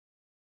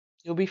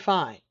 you'll be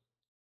fine.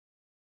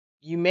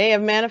 You may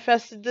have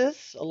manifested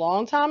this a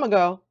long time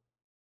ago,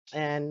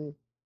 and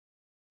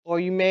or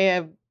you may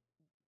have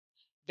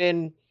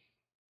been,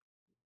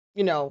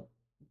 you know,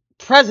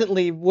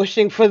 presently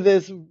wishing for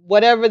this,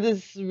 whatever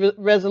this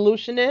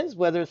resolution is,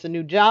 whether it's a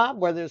new job,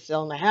 whether it's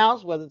selling a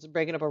house, whether it's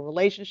breaking up a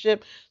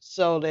relationship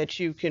so that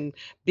you can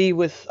be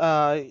with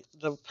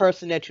the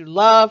person that you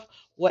love,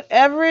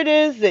 whatever it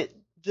is that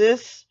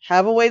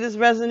however way this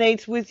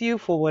resonates with you,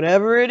 for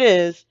whatever it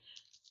is,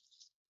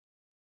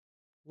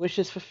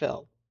 wishes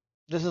fulfilled.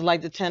 This is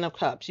like the 10 of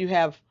Cups. You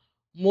have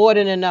more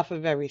than enough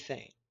of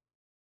everything.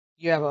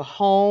 You have a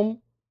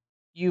home,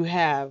 you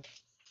have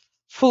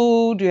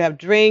food, you have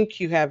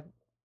drink, you have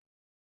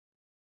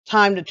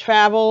time to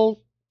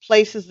travel,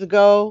 places to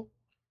go,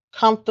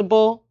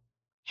 comfortable,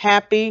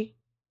 happy,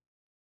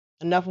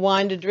 enough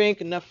wine to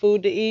drink, enough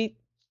food to eat.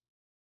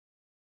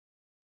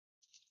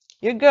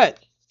 You're good.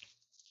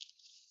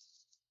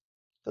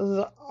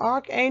 Because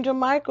Archangel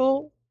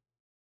Michael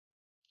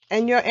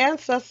and your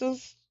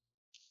ancestors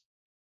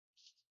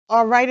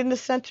are right in the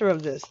center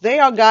of this. They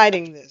are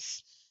guiding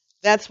this.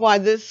 That's why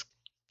this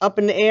up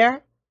in the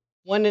air,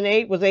 1 and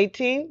 8 was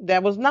 18,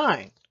 that was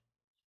 9.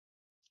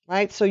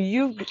 Right? So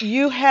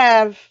you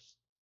have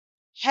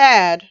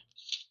had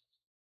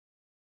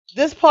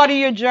this part of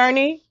your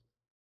journey.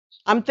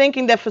 I'm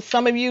thinking that for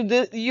some of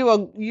you,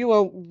 you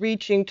are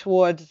reaching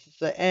towards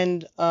the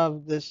end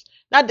of this,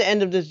 not the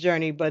end of this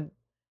journey, but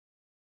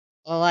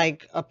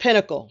like a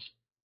pinnacle.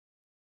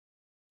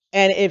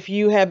 And if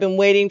you have been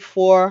waiting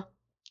for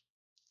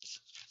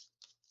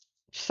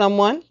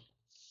someone,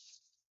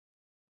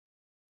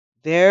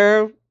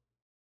 they're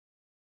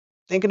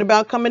thinking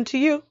about coming to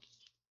you.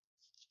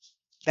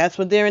 That's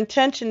what their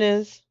intention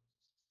is.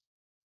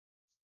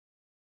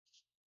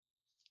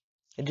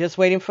 They're just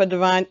waiting for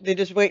divine, they're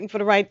just waiting for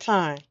the right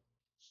time.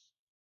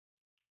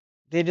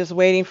 They're just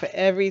waiting for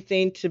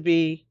everything to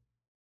be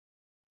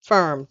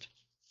firmed.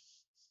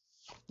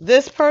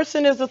 This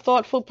person is a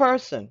thoughtful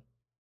person.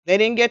 They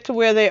didn't get to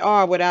where they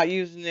are without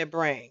using their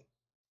brain.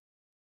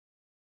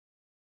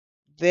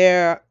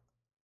 They're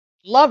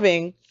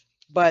loving,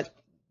 but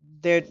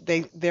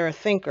they're a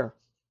thinker.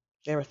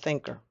 They're a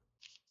thinker.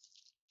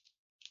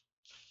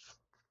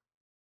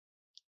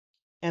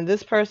 And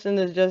this person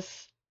is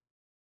just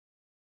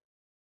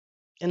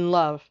in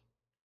love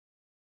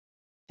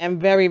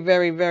and very,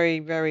 very, very,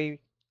 very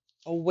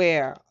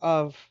aware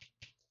of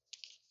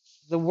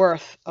the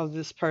worth of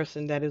this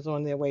person that is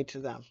on their way to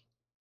them.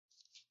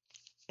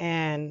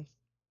 And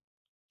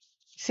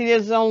see,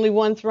 there's only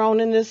one throne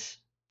in this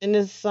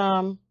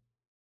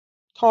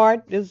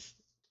card. There's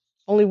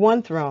only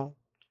one throne,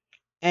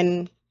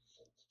 and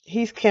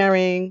he's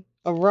carrying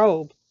a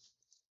robe.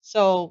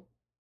 So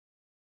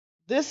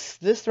this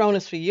throne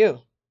is for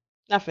you,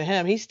 not for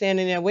him. He's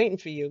standing there waiting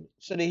for you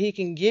so that he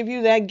can give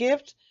you that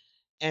gift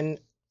and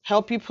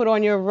help you put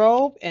on your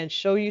robe and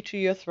show you to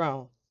your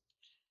throne.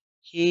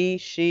 He,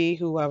 she,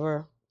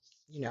 whoever,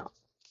 you know,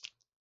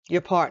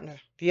 your partner,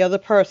 the other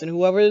person,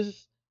 whoever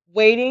is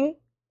waiting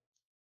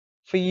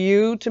for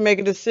you to make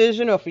a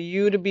decision or for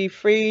you to be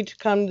free to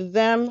come to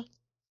them,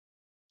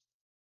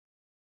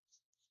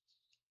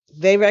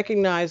 they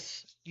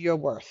recognize your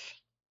worth,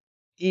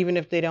 even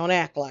if they don't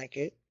act like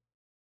it.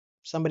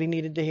 Somebody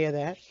needed to hear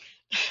that.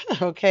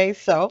 Okay,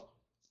 so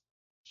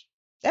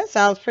that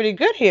sounds pretty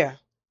good here.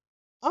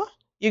 Huh?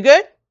 You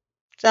good?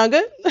 Sound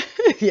good?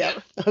 Yeah.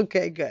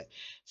 Okay, good.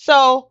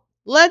 So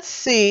let's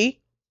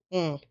see.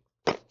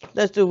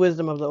 Let's do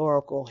Wisdom of the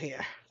Oracle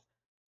here.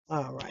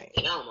 All right.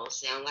 It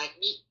almost sounds like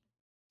me.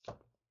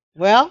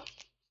 Well,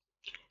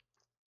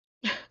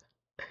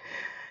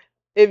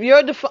 if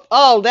you're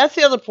that's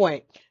the other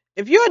point.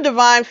 If you're a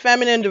divine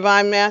feminine,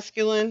 divine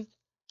masculine,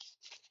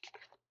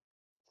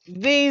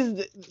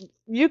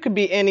 you could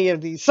be any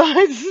of these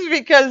signs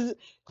because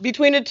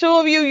between the two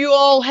of you, you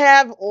all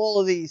have all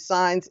of these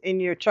signs in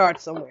your chart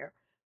somewhere.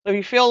 So if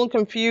you're feeling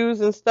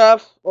confused and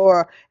stuff,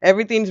 or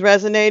everything's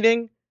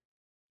resonating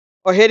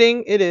or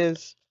hitting, it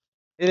is.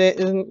 It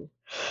isn't.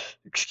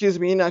 Excuse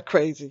me, you're not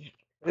crazy.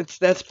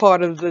 That's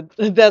part of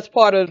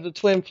the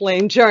twin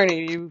flame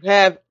journey. You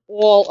have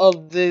all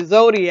of the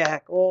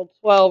zodiac, all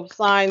 12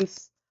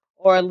 signs,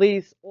 or at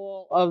least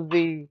all of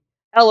the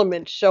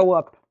elements show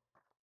up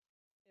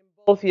in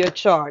both your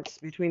charts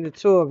between the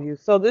two of you.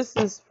 So this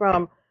is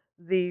from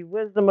the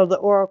Wisdom of the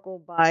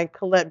Oracle by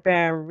Colette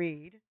Baron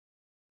Reed.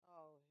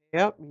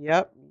 Oh,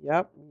 yep.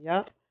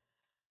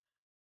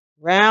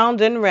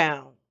 Round and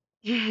round.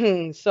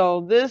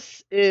 So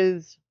this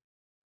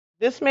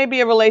may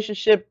be a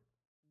relationship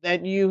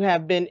that you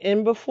have been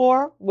in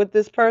before with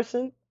this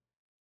person,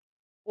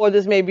 or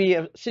this may be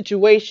a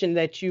situation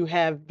that you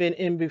have been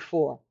in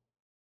before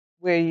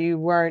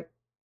where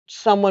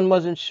someone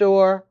wasn't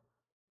sure.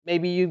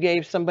 Maybe you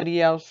gave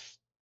somebody else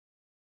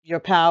your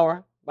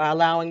power by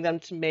allowing them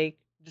to make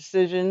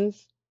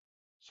decisions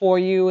for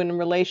you in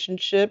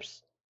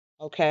relationships.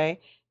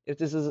 Okay. If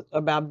this is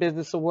about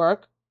business or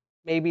work,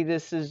 maybe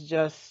this is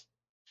just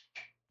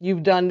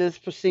you've done this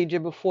procedure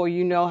before,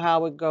 you know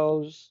how it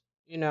goes,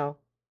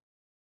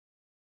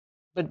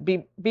 but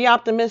be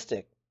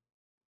optimistic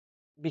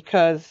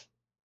because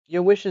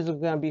your wishes are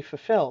going to be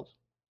fulfilled.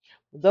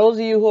 Those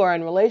of you who are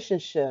in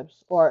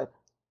relationships, or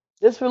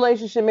this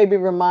relationship may be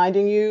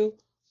reminding you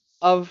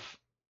of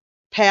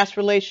past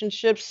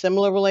relationships,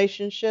 similar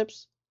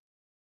relationships,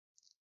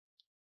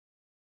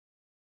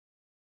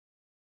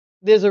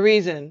 there's a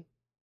reason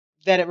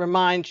that it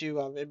reminds you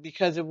of it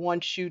because it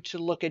wants you to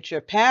look at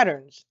your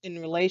patterns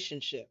in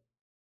relationship.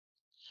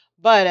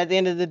 But at the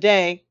end of the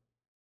day,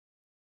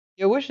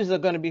 your wishes are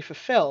going to be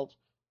fulfilled.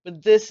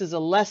 But this is a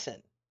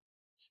lesson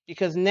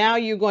because now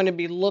you're going to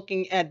be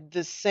looking at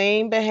the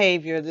same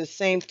behavior, the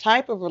same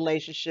type of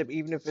relationship,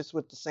 even if it's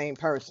with the same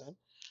person.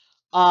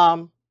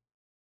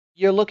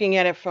 You're looking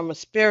at it from a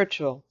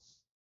spiritual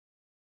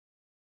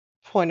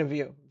point of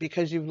view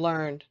because you've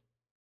learned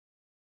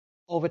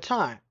over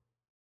time.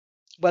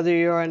 Whether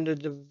you're in the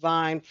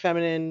divine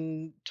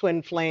feminine,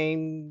 twin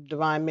flame,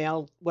 divine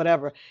male,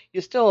 whatever,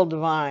 you're still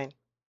divine.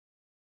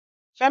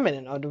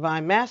 feminine or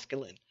divine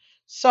masculine.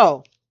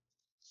 So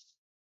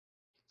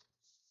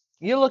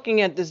you're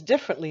looking at this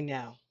differently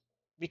now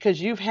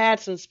because you've had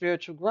some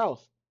spiritual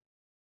growth.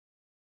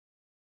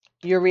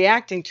 You're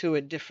reacting to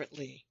it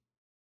differently.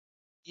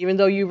 Even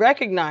though you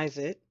recognize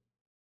it,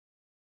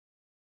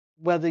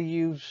 whether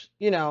you've,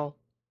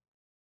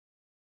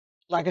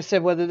 like I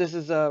said, whether this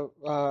is a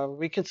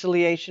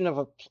reconciliation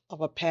of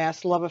a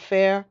past love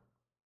affair,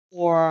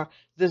 or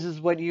this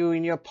is what you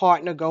and your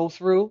partner go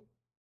through.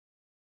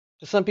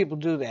 Because some people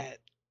do that.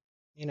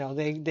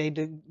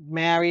 They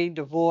marry,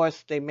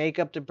 divorce, they make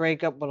up the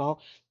breakup,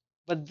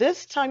 but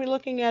this time you're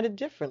looking at it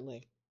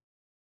differently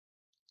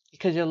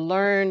because you're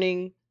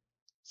learning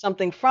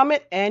something from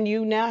it, and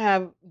you now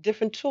have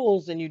different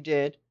tools than you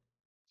did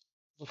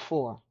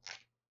before.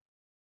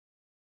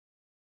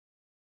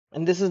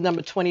 And this is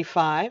number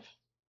 25,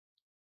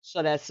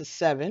 so that's a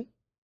 7.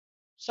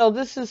 So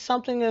this is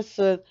something this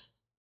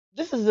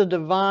is a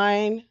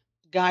divine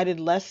guided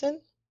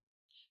lesson.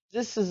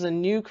 This is a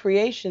new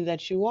creation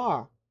that you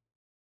are.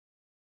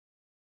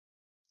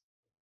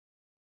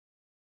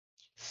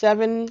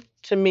 7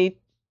 to me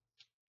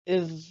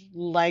is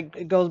like,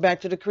 it goes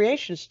back to the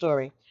creation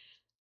story.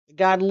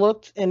 God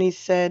looked and he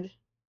said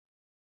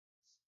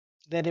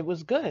that it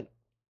was good.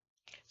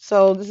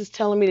 So this is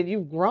telling me that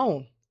you've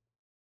grown.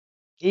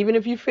 Even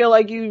if you feel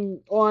like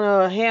you on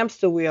a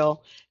hamster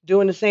wheel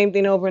doing the same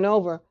thing over and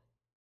over,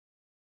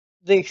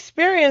 the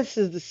experience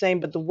is the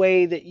same, but the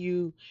way that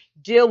you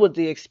deal with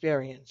the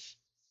experience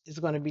is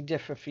going to be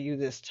different for you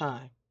this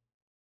time.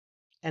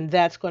 And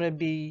that's going to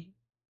be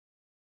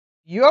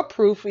your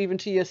proof even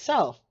to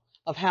yourself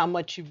of how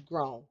much you've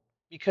grown,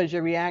 because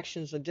your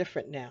reactions are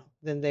different now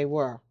than they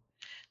were.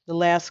 The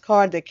last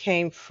card that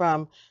came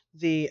from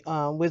the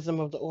Wisdom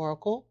of the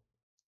Oracle,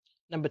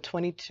 number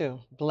 22,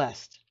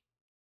 blessed.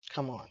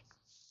 Come on.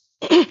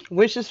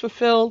 Wishes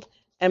fulfilled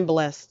and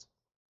blessed.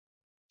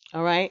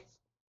 All right?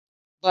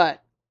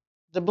 But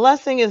the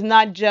blessing is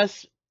not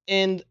just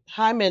in,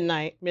 hi,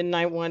 Midnight.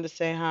 Midnight wanted to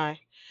say hi.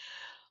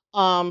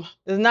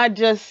 It's not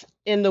just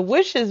in the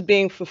wishes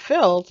being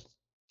fulfilled,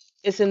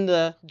 it's in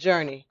the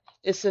journey.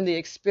 It's in the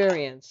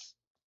experience.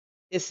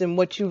 It's in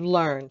what you've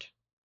learned.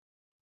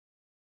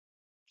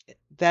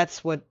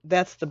 That's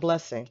the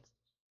blessing.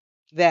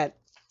 That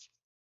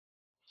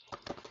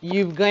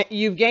you've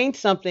gained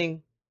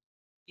something,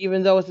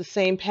 even though it's the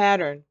same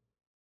pattern.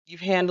 You've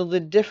handled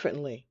it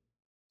differently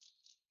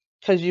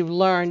because you've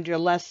learned your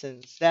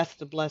lessons. That's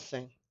the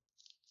blessing.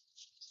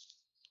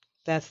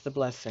 That's the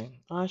blessing.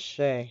 Ashe.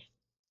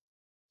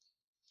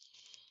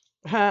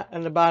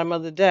 And the bottom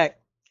of the deck.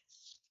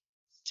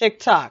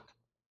 Tick-tock.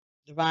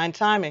 Divine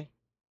timing.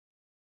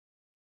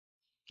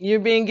 You're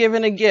being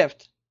given a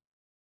gift.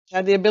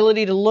 Have the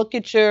ability to look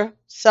at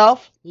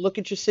yourself, look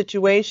at your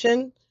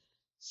situation,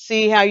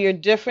 see how you're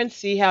different,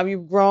 see how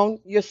you've grown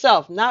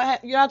yourself.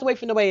 Not, you don't have to wait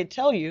for nobody to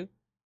tell you.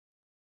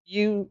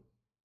 You're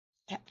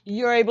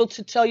able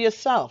to tell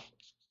yourself.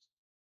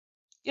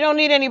 You don't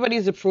need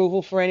anybody's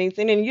approval for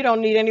anything, and you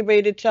don't need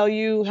anybody to tell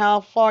you how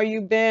far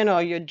you've been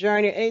or your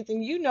journey or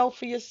anything. You know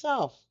for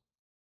yourself.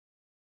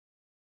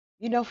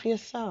 You know for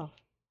yourself.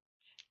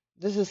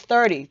 This is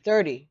 30,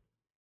 30.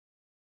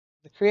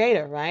 The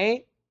Creator,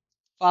 right?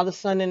 Father,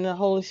 Son, and the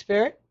Holy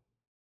Spirit.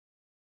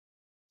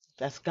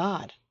 That's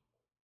God.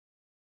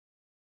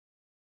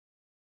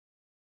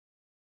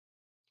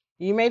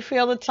 You may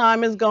feel the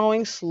time is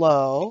going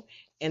slow,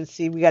 and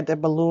see, we got the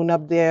balloon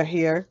up there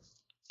here,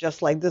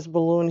 just like this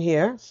balloon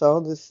here. So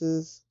this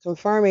is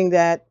confirming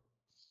that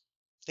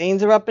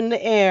things are up in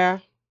the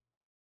air.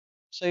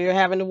 So you're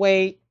having to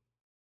wait,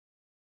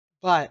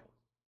 but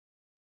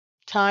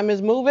time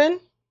is moving,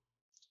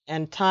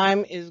 and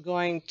time is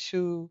going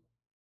to,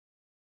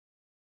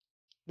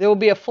 there will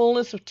be a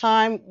fullness of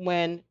time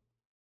when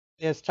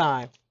there's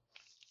time.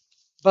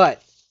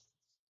 But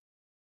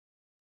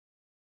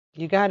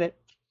you got it.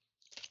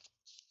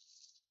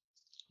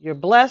 You're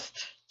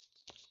blessed.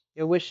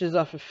 Your wishes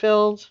are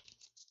fulfilled.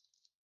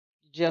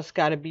 You just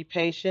got to be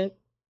patient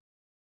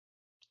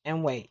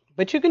and wait.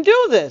 But you can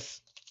do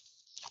this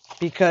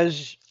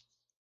because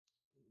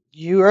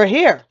you are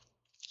here.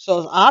 So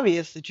it's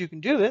obvious that you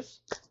can do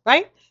this,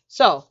 right?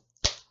 So,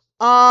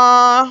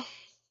 let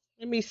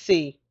me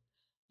see.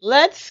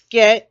 Let's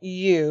get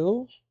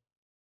you,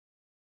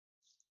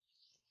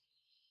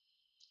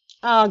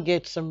 I'll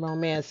get some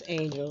romance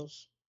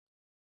angels.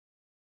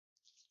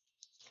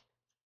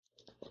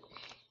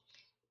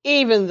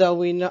 Even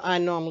though I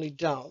normally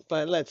don't,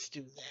 but let's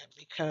do that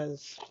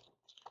because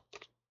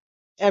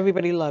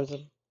everybody loves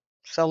them.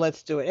 So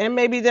let's do it. And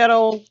maybe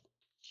that'll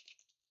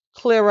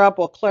clear up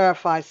or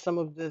clarify some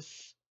of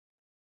this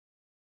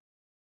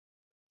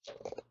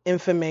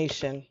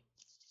information.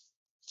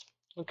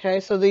 Okay,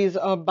 so these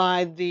are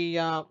by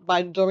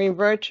Doreen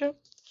Virtue,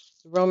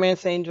 the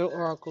Romance Angel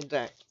Oracle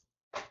deck.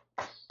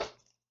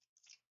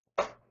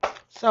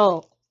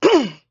 So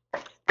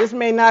this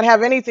may not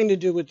have anything to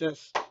do with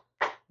this,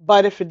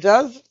 but if it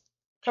does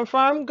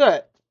confirm,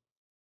 good.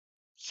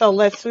 So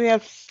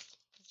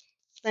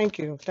thank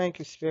you,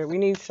 Spirit. We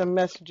need some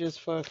messages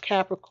for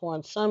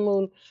Capricorn, Sun,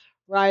 Moon,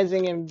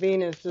 rising in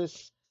Venus,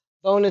 this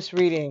bonus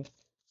reading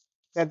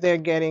that they're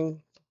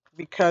getting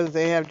because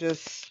they have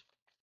just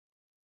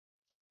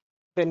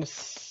been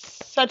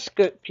such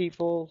good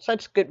people,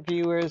 such good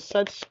viewers,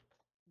 such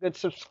good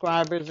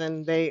subscribers,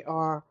 and they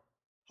are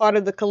part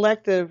of the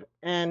collective,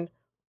 and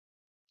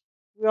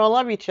we all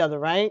love each other,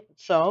 right?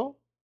 So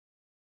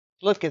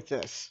look at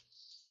this.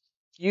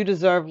 You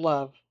deserve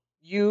love.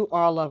 You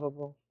are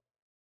lovable.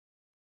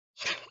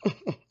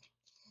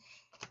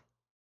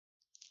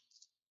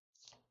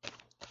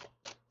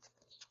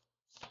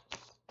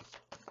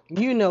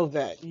 You know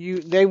that.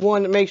 They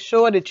want to make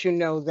sure that you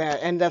know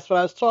that. And that's what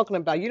I was talking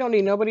about. You don't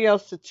need nobody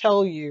else to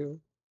tell you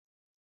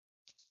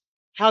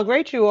how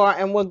great you are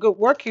and what good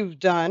work you've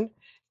done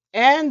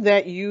and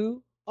that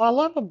you are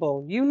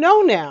lovable. You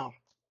know now.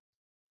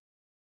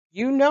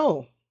 You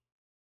know.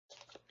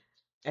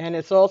 And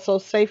it's also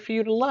safe for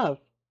you to love.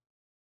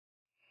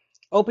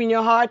 Open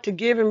your heart to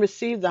give and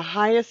receive the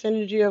highest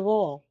energy of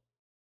all.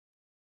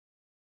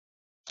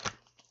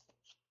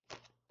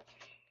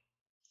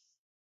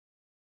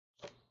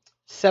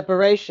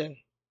 Separation.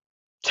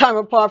 Time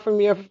apart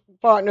from your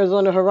partners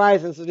on the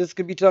horizon. So this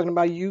could be talking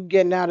about you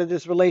getting out of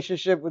this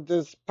relationship with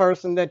this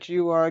person that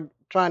you are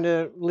trying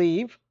to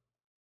leave.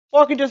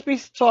 Or it could just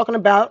be talking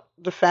about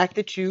the fact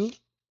that you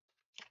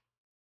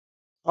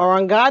are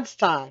on God's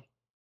time.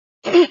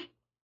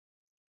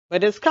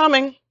 But it's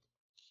coming.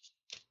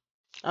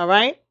 All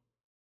right?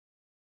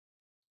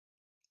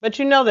 But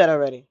you know that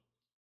already.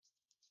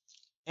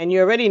 And you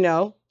already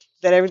know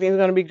that everything's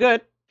going to be good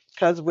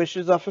because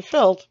wishes are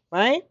fulfilled,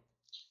 right?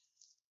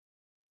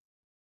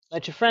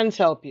 Let your friends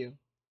help you.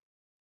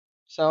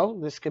 So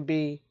this could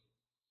be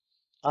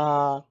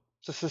the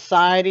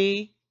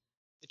society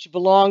that you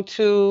belong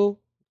to,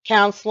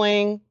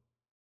 counseling,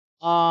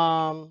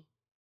 advice,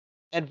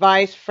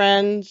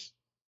 friends,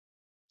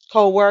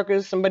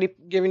 co-workers, somebody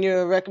giving you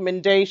a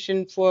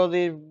recommendation for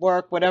the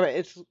work, whatever.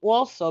 It's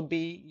also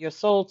be your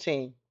soul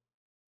team,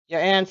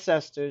 your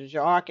ancestors,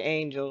 your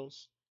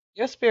archangels,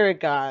 your spirit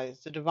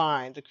guides, the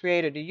divine, the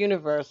creator, the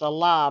universe,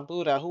 Allah,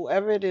 Buddha,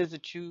 whoever it is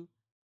that you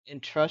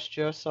entrust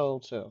your soul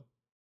to.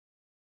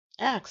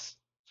 Ask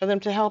for them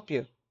to help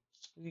you,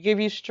 give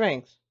you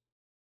strength.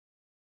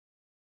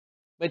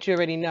 But you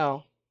already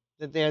know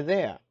that they're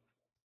there.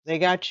 They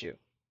got you.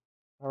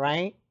 All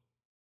right?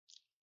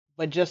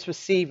 But just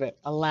receive it,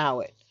 allow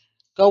it.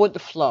 Go with the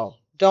flow.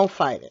 Don't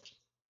fight it.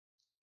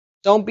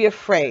 Don't be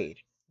afraid.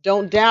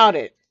 Don't doubt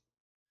it.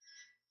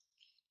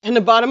 And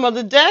the bottom of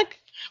the deck,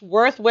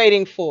 worth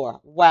waiting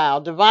for. Wow,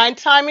 divine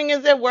timing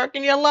is at work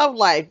in your love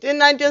life.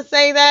 Didn't I just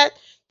say that?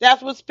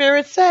 That's what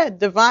Spirit said.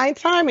 Divine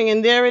timing.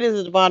 And there it is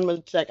at the bottom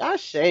of the deck.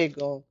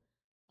 Go.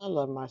 I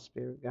love my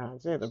spirit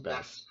guides. They're the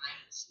best.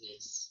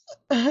 It's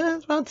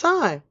about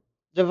time.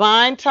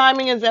 Divine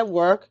timing is at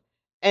work,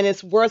 and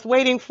it's worth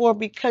waiting for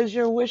because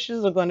your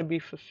wishes are going to be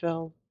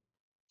fulfilled.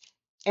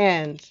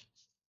 And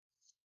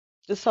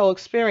this whole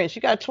experience,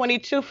 you got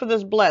 22 for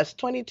this blessed.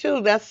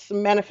 22, that's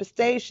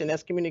manifestation,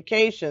 that's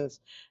communications.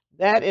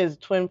 That is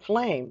twin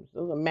flames.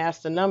 Those are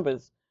master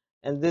numbers.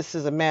 And this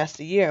is a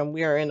master year, and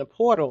we are in a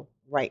portal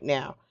right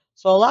now.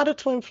 So a lot of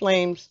twin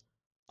flames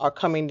are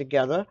coming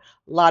together.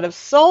 A lot of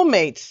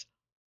soulmates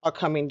are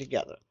coming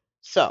together.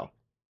 So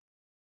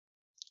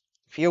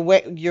if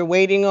you're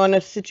waiting on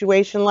a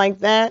situation like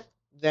that,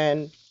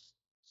 then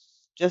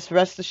just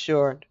rest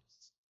assured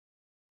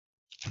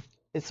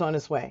it's on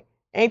its way.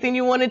 Anything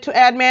you wanted to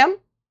add, ma'am?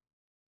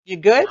 You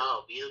good?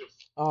 Oh, beautiful.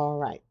 All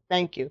right.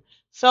 Thank you.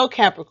 So,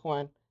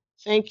 Capricorn,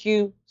 thank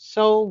you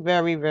so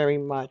very, very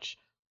much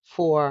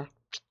for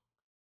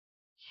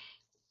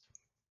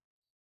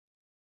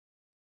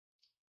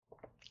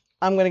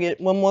I'm going to get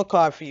one more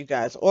card for you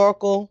guys.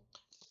 Oracle,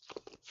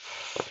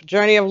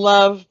 Journey of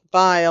Love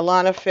by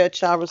ALANA,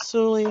 FAIRCHILD,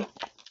 RASSOULI,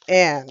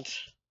 and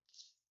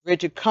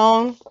Richard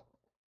Cohn.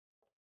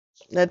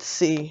 Let's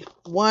see.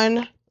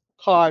 One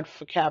card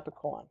for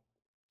Capricorn.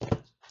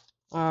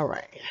 All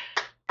right.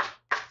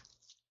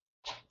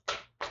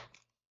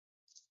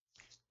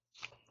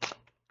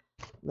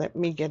 Let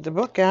me get the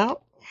book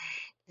out,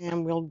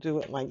 and we'll do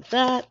it like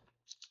that.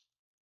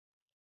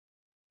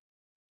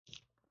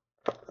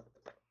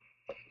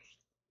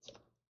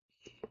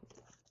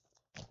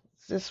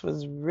 This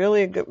was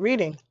really a good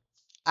reading,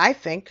 I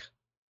think.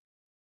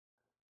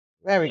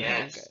 Very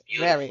good. Very,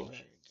 very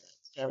good.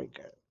 Very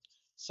good.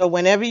 So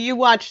whenever you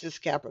watch this,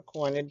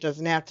 Capricorn, it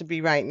doesn't have to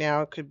be right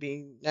now. It could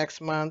be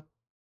next month.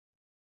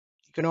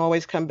 You can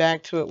always come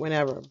back to it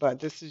whenever, but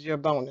this is your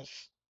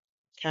bonus.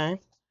 Okay?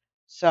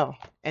 So,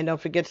 and don't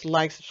forget to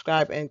like,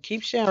 subscribe, and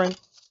keep sharing.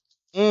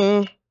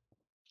 All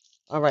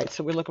right,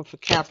 so we're looking for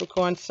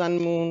Capricorn, Sun,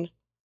 Moon,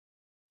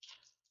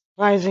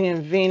 Rising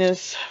in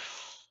Venus.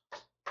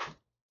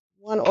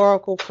 One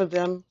oracle for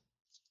them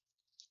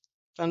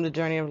from the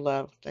Journey of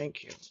Love.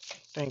 Thank you.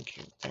 Thank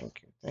you.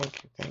 Thank you.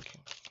 Thank you. Thank you.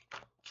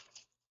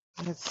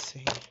 Let's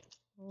see.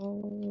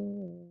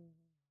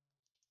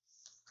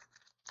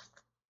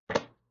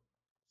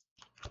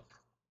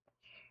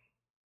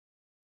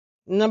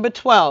 Number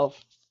 12,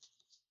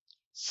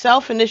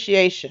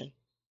 self-initiation.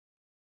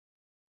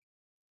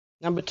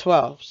 Number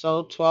 12.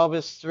 So 12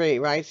 is 3,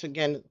 right? So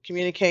again,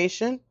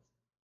 communication,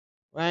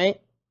 right?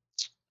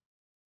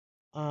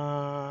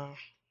 Uh,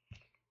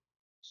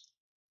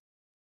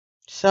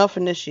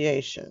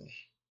 Self-initiation.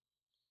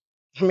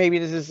 Maybe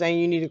this is saying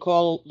you need to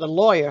call the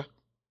lawyer,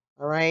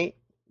 all right?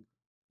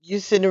 You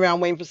sitting around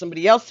waiting for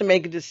somebody else to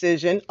make a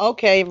decision.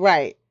 Okay,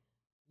 right,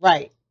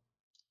 right.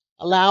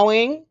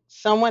 Allowing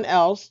someone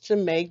else to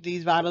make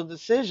these vital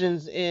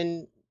decisions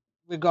in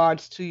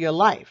regards to your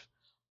life.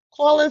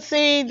 Call and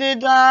see,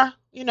 did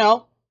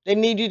they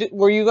need you to,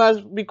 were you guys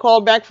be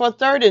called back for a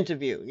third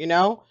interview,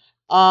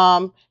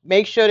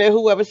 make sure that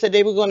whoever said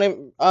they were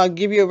going to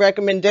give you a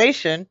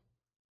recommendation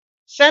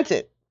sent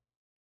it.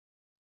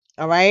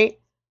 All right,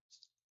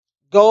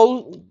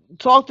 go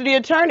talk to the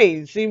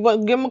attorney, see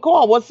what, give them a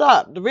call. What's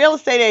up? The real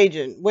estate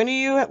agent. When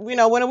are when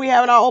are we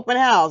having our open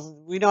house?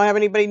 We don't have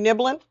anybody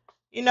nibbling.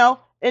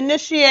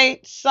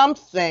 Initiate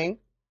something.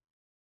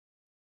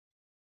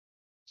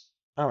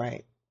 All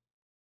right,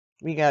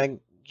 we gotta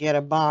get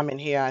a bomb in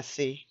here. I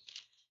see.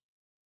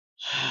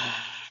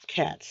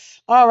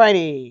 Cats. All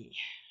righty.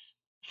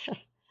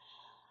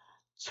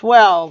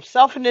 12.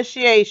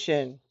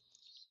 Self-initiation.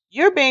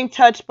 You're being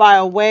touched by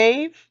a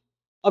wave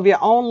of your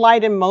own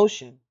light and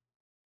motion.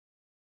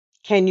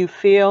 Can you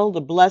feel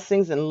the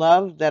blessings and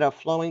love that are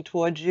flowing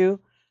towards you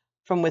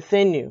from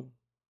within you?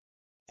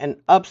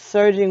 An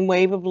upsurging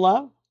wave of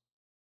love?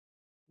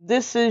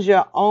 This is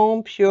your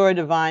own pure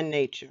divine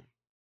nature.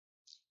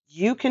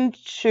 You can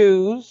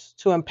choose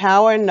to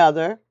empower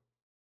another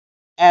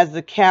as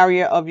the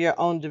carrier of your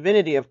own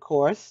divinity, of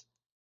course.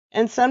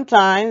 And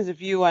sometimes,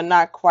 if you are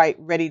not quite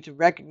ready to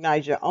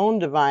recognize your own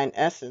divine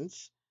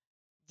essence,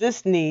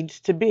 this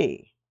needs to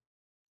be.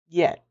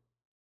 Yet,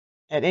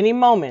 at any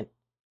moment,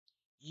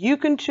 you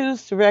can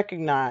choose to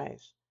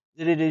recognize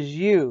that it is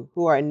you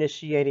who are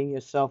initiating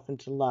yourself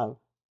into love,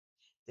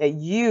 that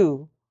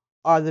you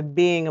are the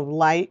being of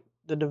light,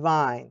 the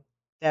divine,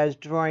 that is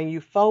drawing you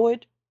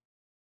forward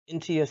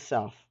into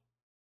yourself.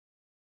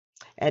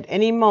 At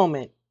any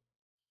moment,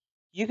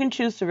 you can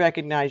choose to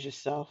recognize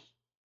yourself.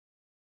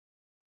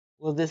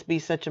 Will this be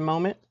such a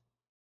moment?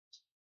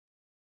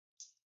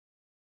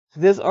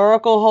 This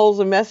oracle holds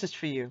a message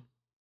for you.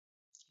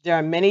 There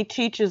are many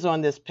teachers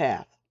on this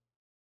path,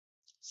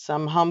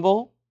 some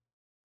humble,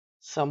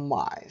 some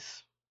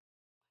wise,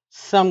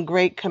 some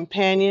great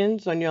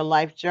companions on your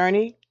life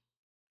journey,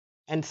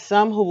 and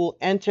some who will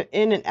enter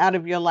in and out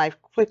of your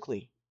life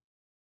quickly,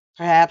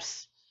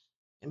 perhaps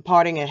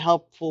imparting a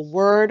helpful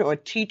word or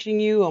teaching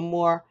you a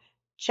more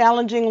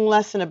challenging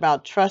lesson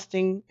about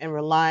trusting and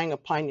relying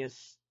upon your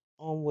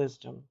own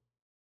wisdom.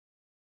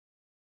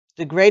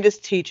 The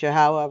greatest teacher,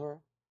 however,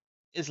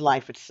 is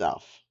life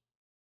itself.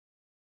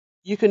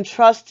 You can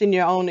trust in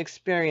your own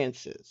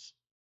experiences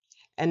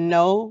and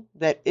know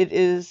that it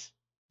is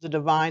the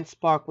divine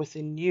spark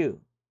within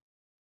you,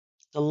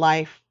 the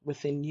life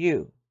within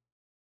you,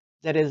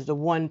 that is the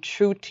one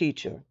true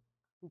teacher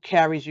who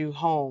carries you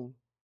home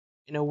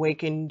in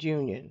awakened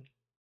union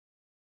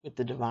with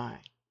the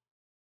divine.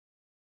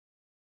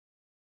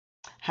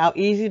 How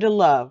easy to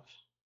love.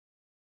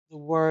 The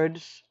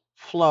words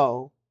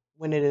flow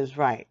when it is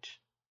right.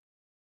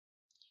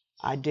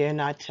 I dare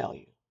not tell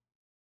you.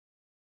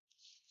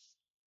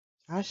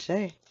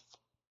 Ashe.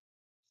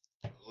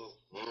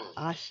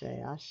 Ashe,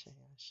 ashe,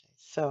 ashe.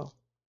 So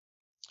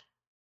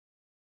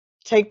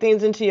take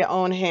things into your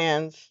own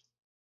hands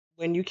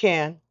when you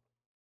can.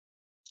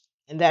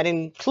 And that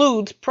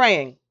includes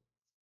praying,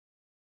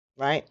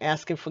 right?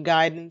 Asking for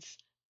guidance,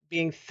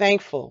 being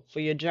thankful for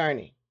your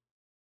journey,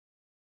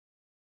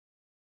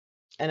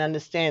 and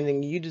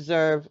understanding you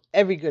deserve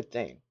every good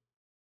thing.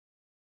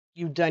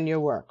 You've done your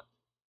work.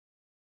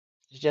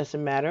 It's just a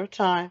matter of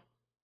time,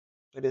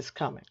 but it's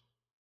coming.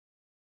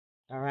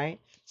 All right?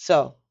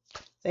 So,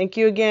 thank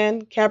you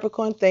again,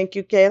 Capricorn. Thank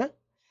you, Kayla.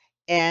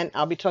 And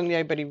I'll be talking to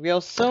everybody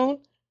real soon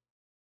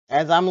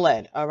as I'm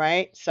led. All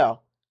right? So,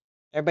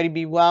 everybody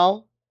be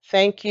well.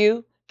 Thank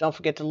you. Don't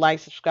forget to like,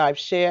 subscribe,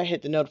 share,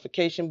 hit the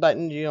notification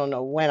button. You don't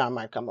know when I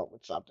might come up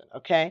with something,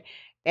 okay?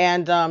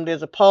 And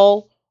there's a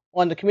poll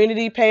on the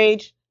community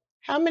page.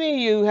 How many of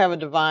you have a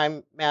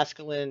divine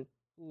masculine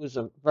who is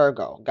a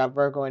Virgo, got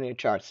Virgo in your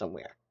chart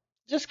somewhere?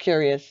 Just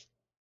curious.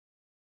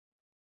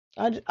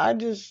 I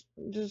just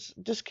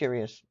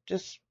curious.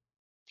 Just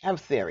have a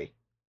theory,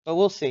 but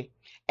we'll see.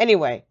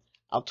 Anyway,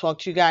 I'll talk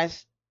to you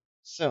guys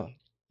soon.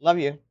 Love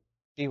you.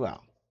 Be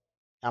well.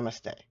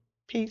 Namaste.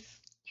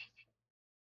 Peace.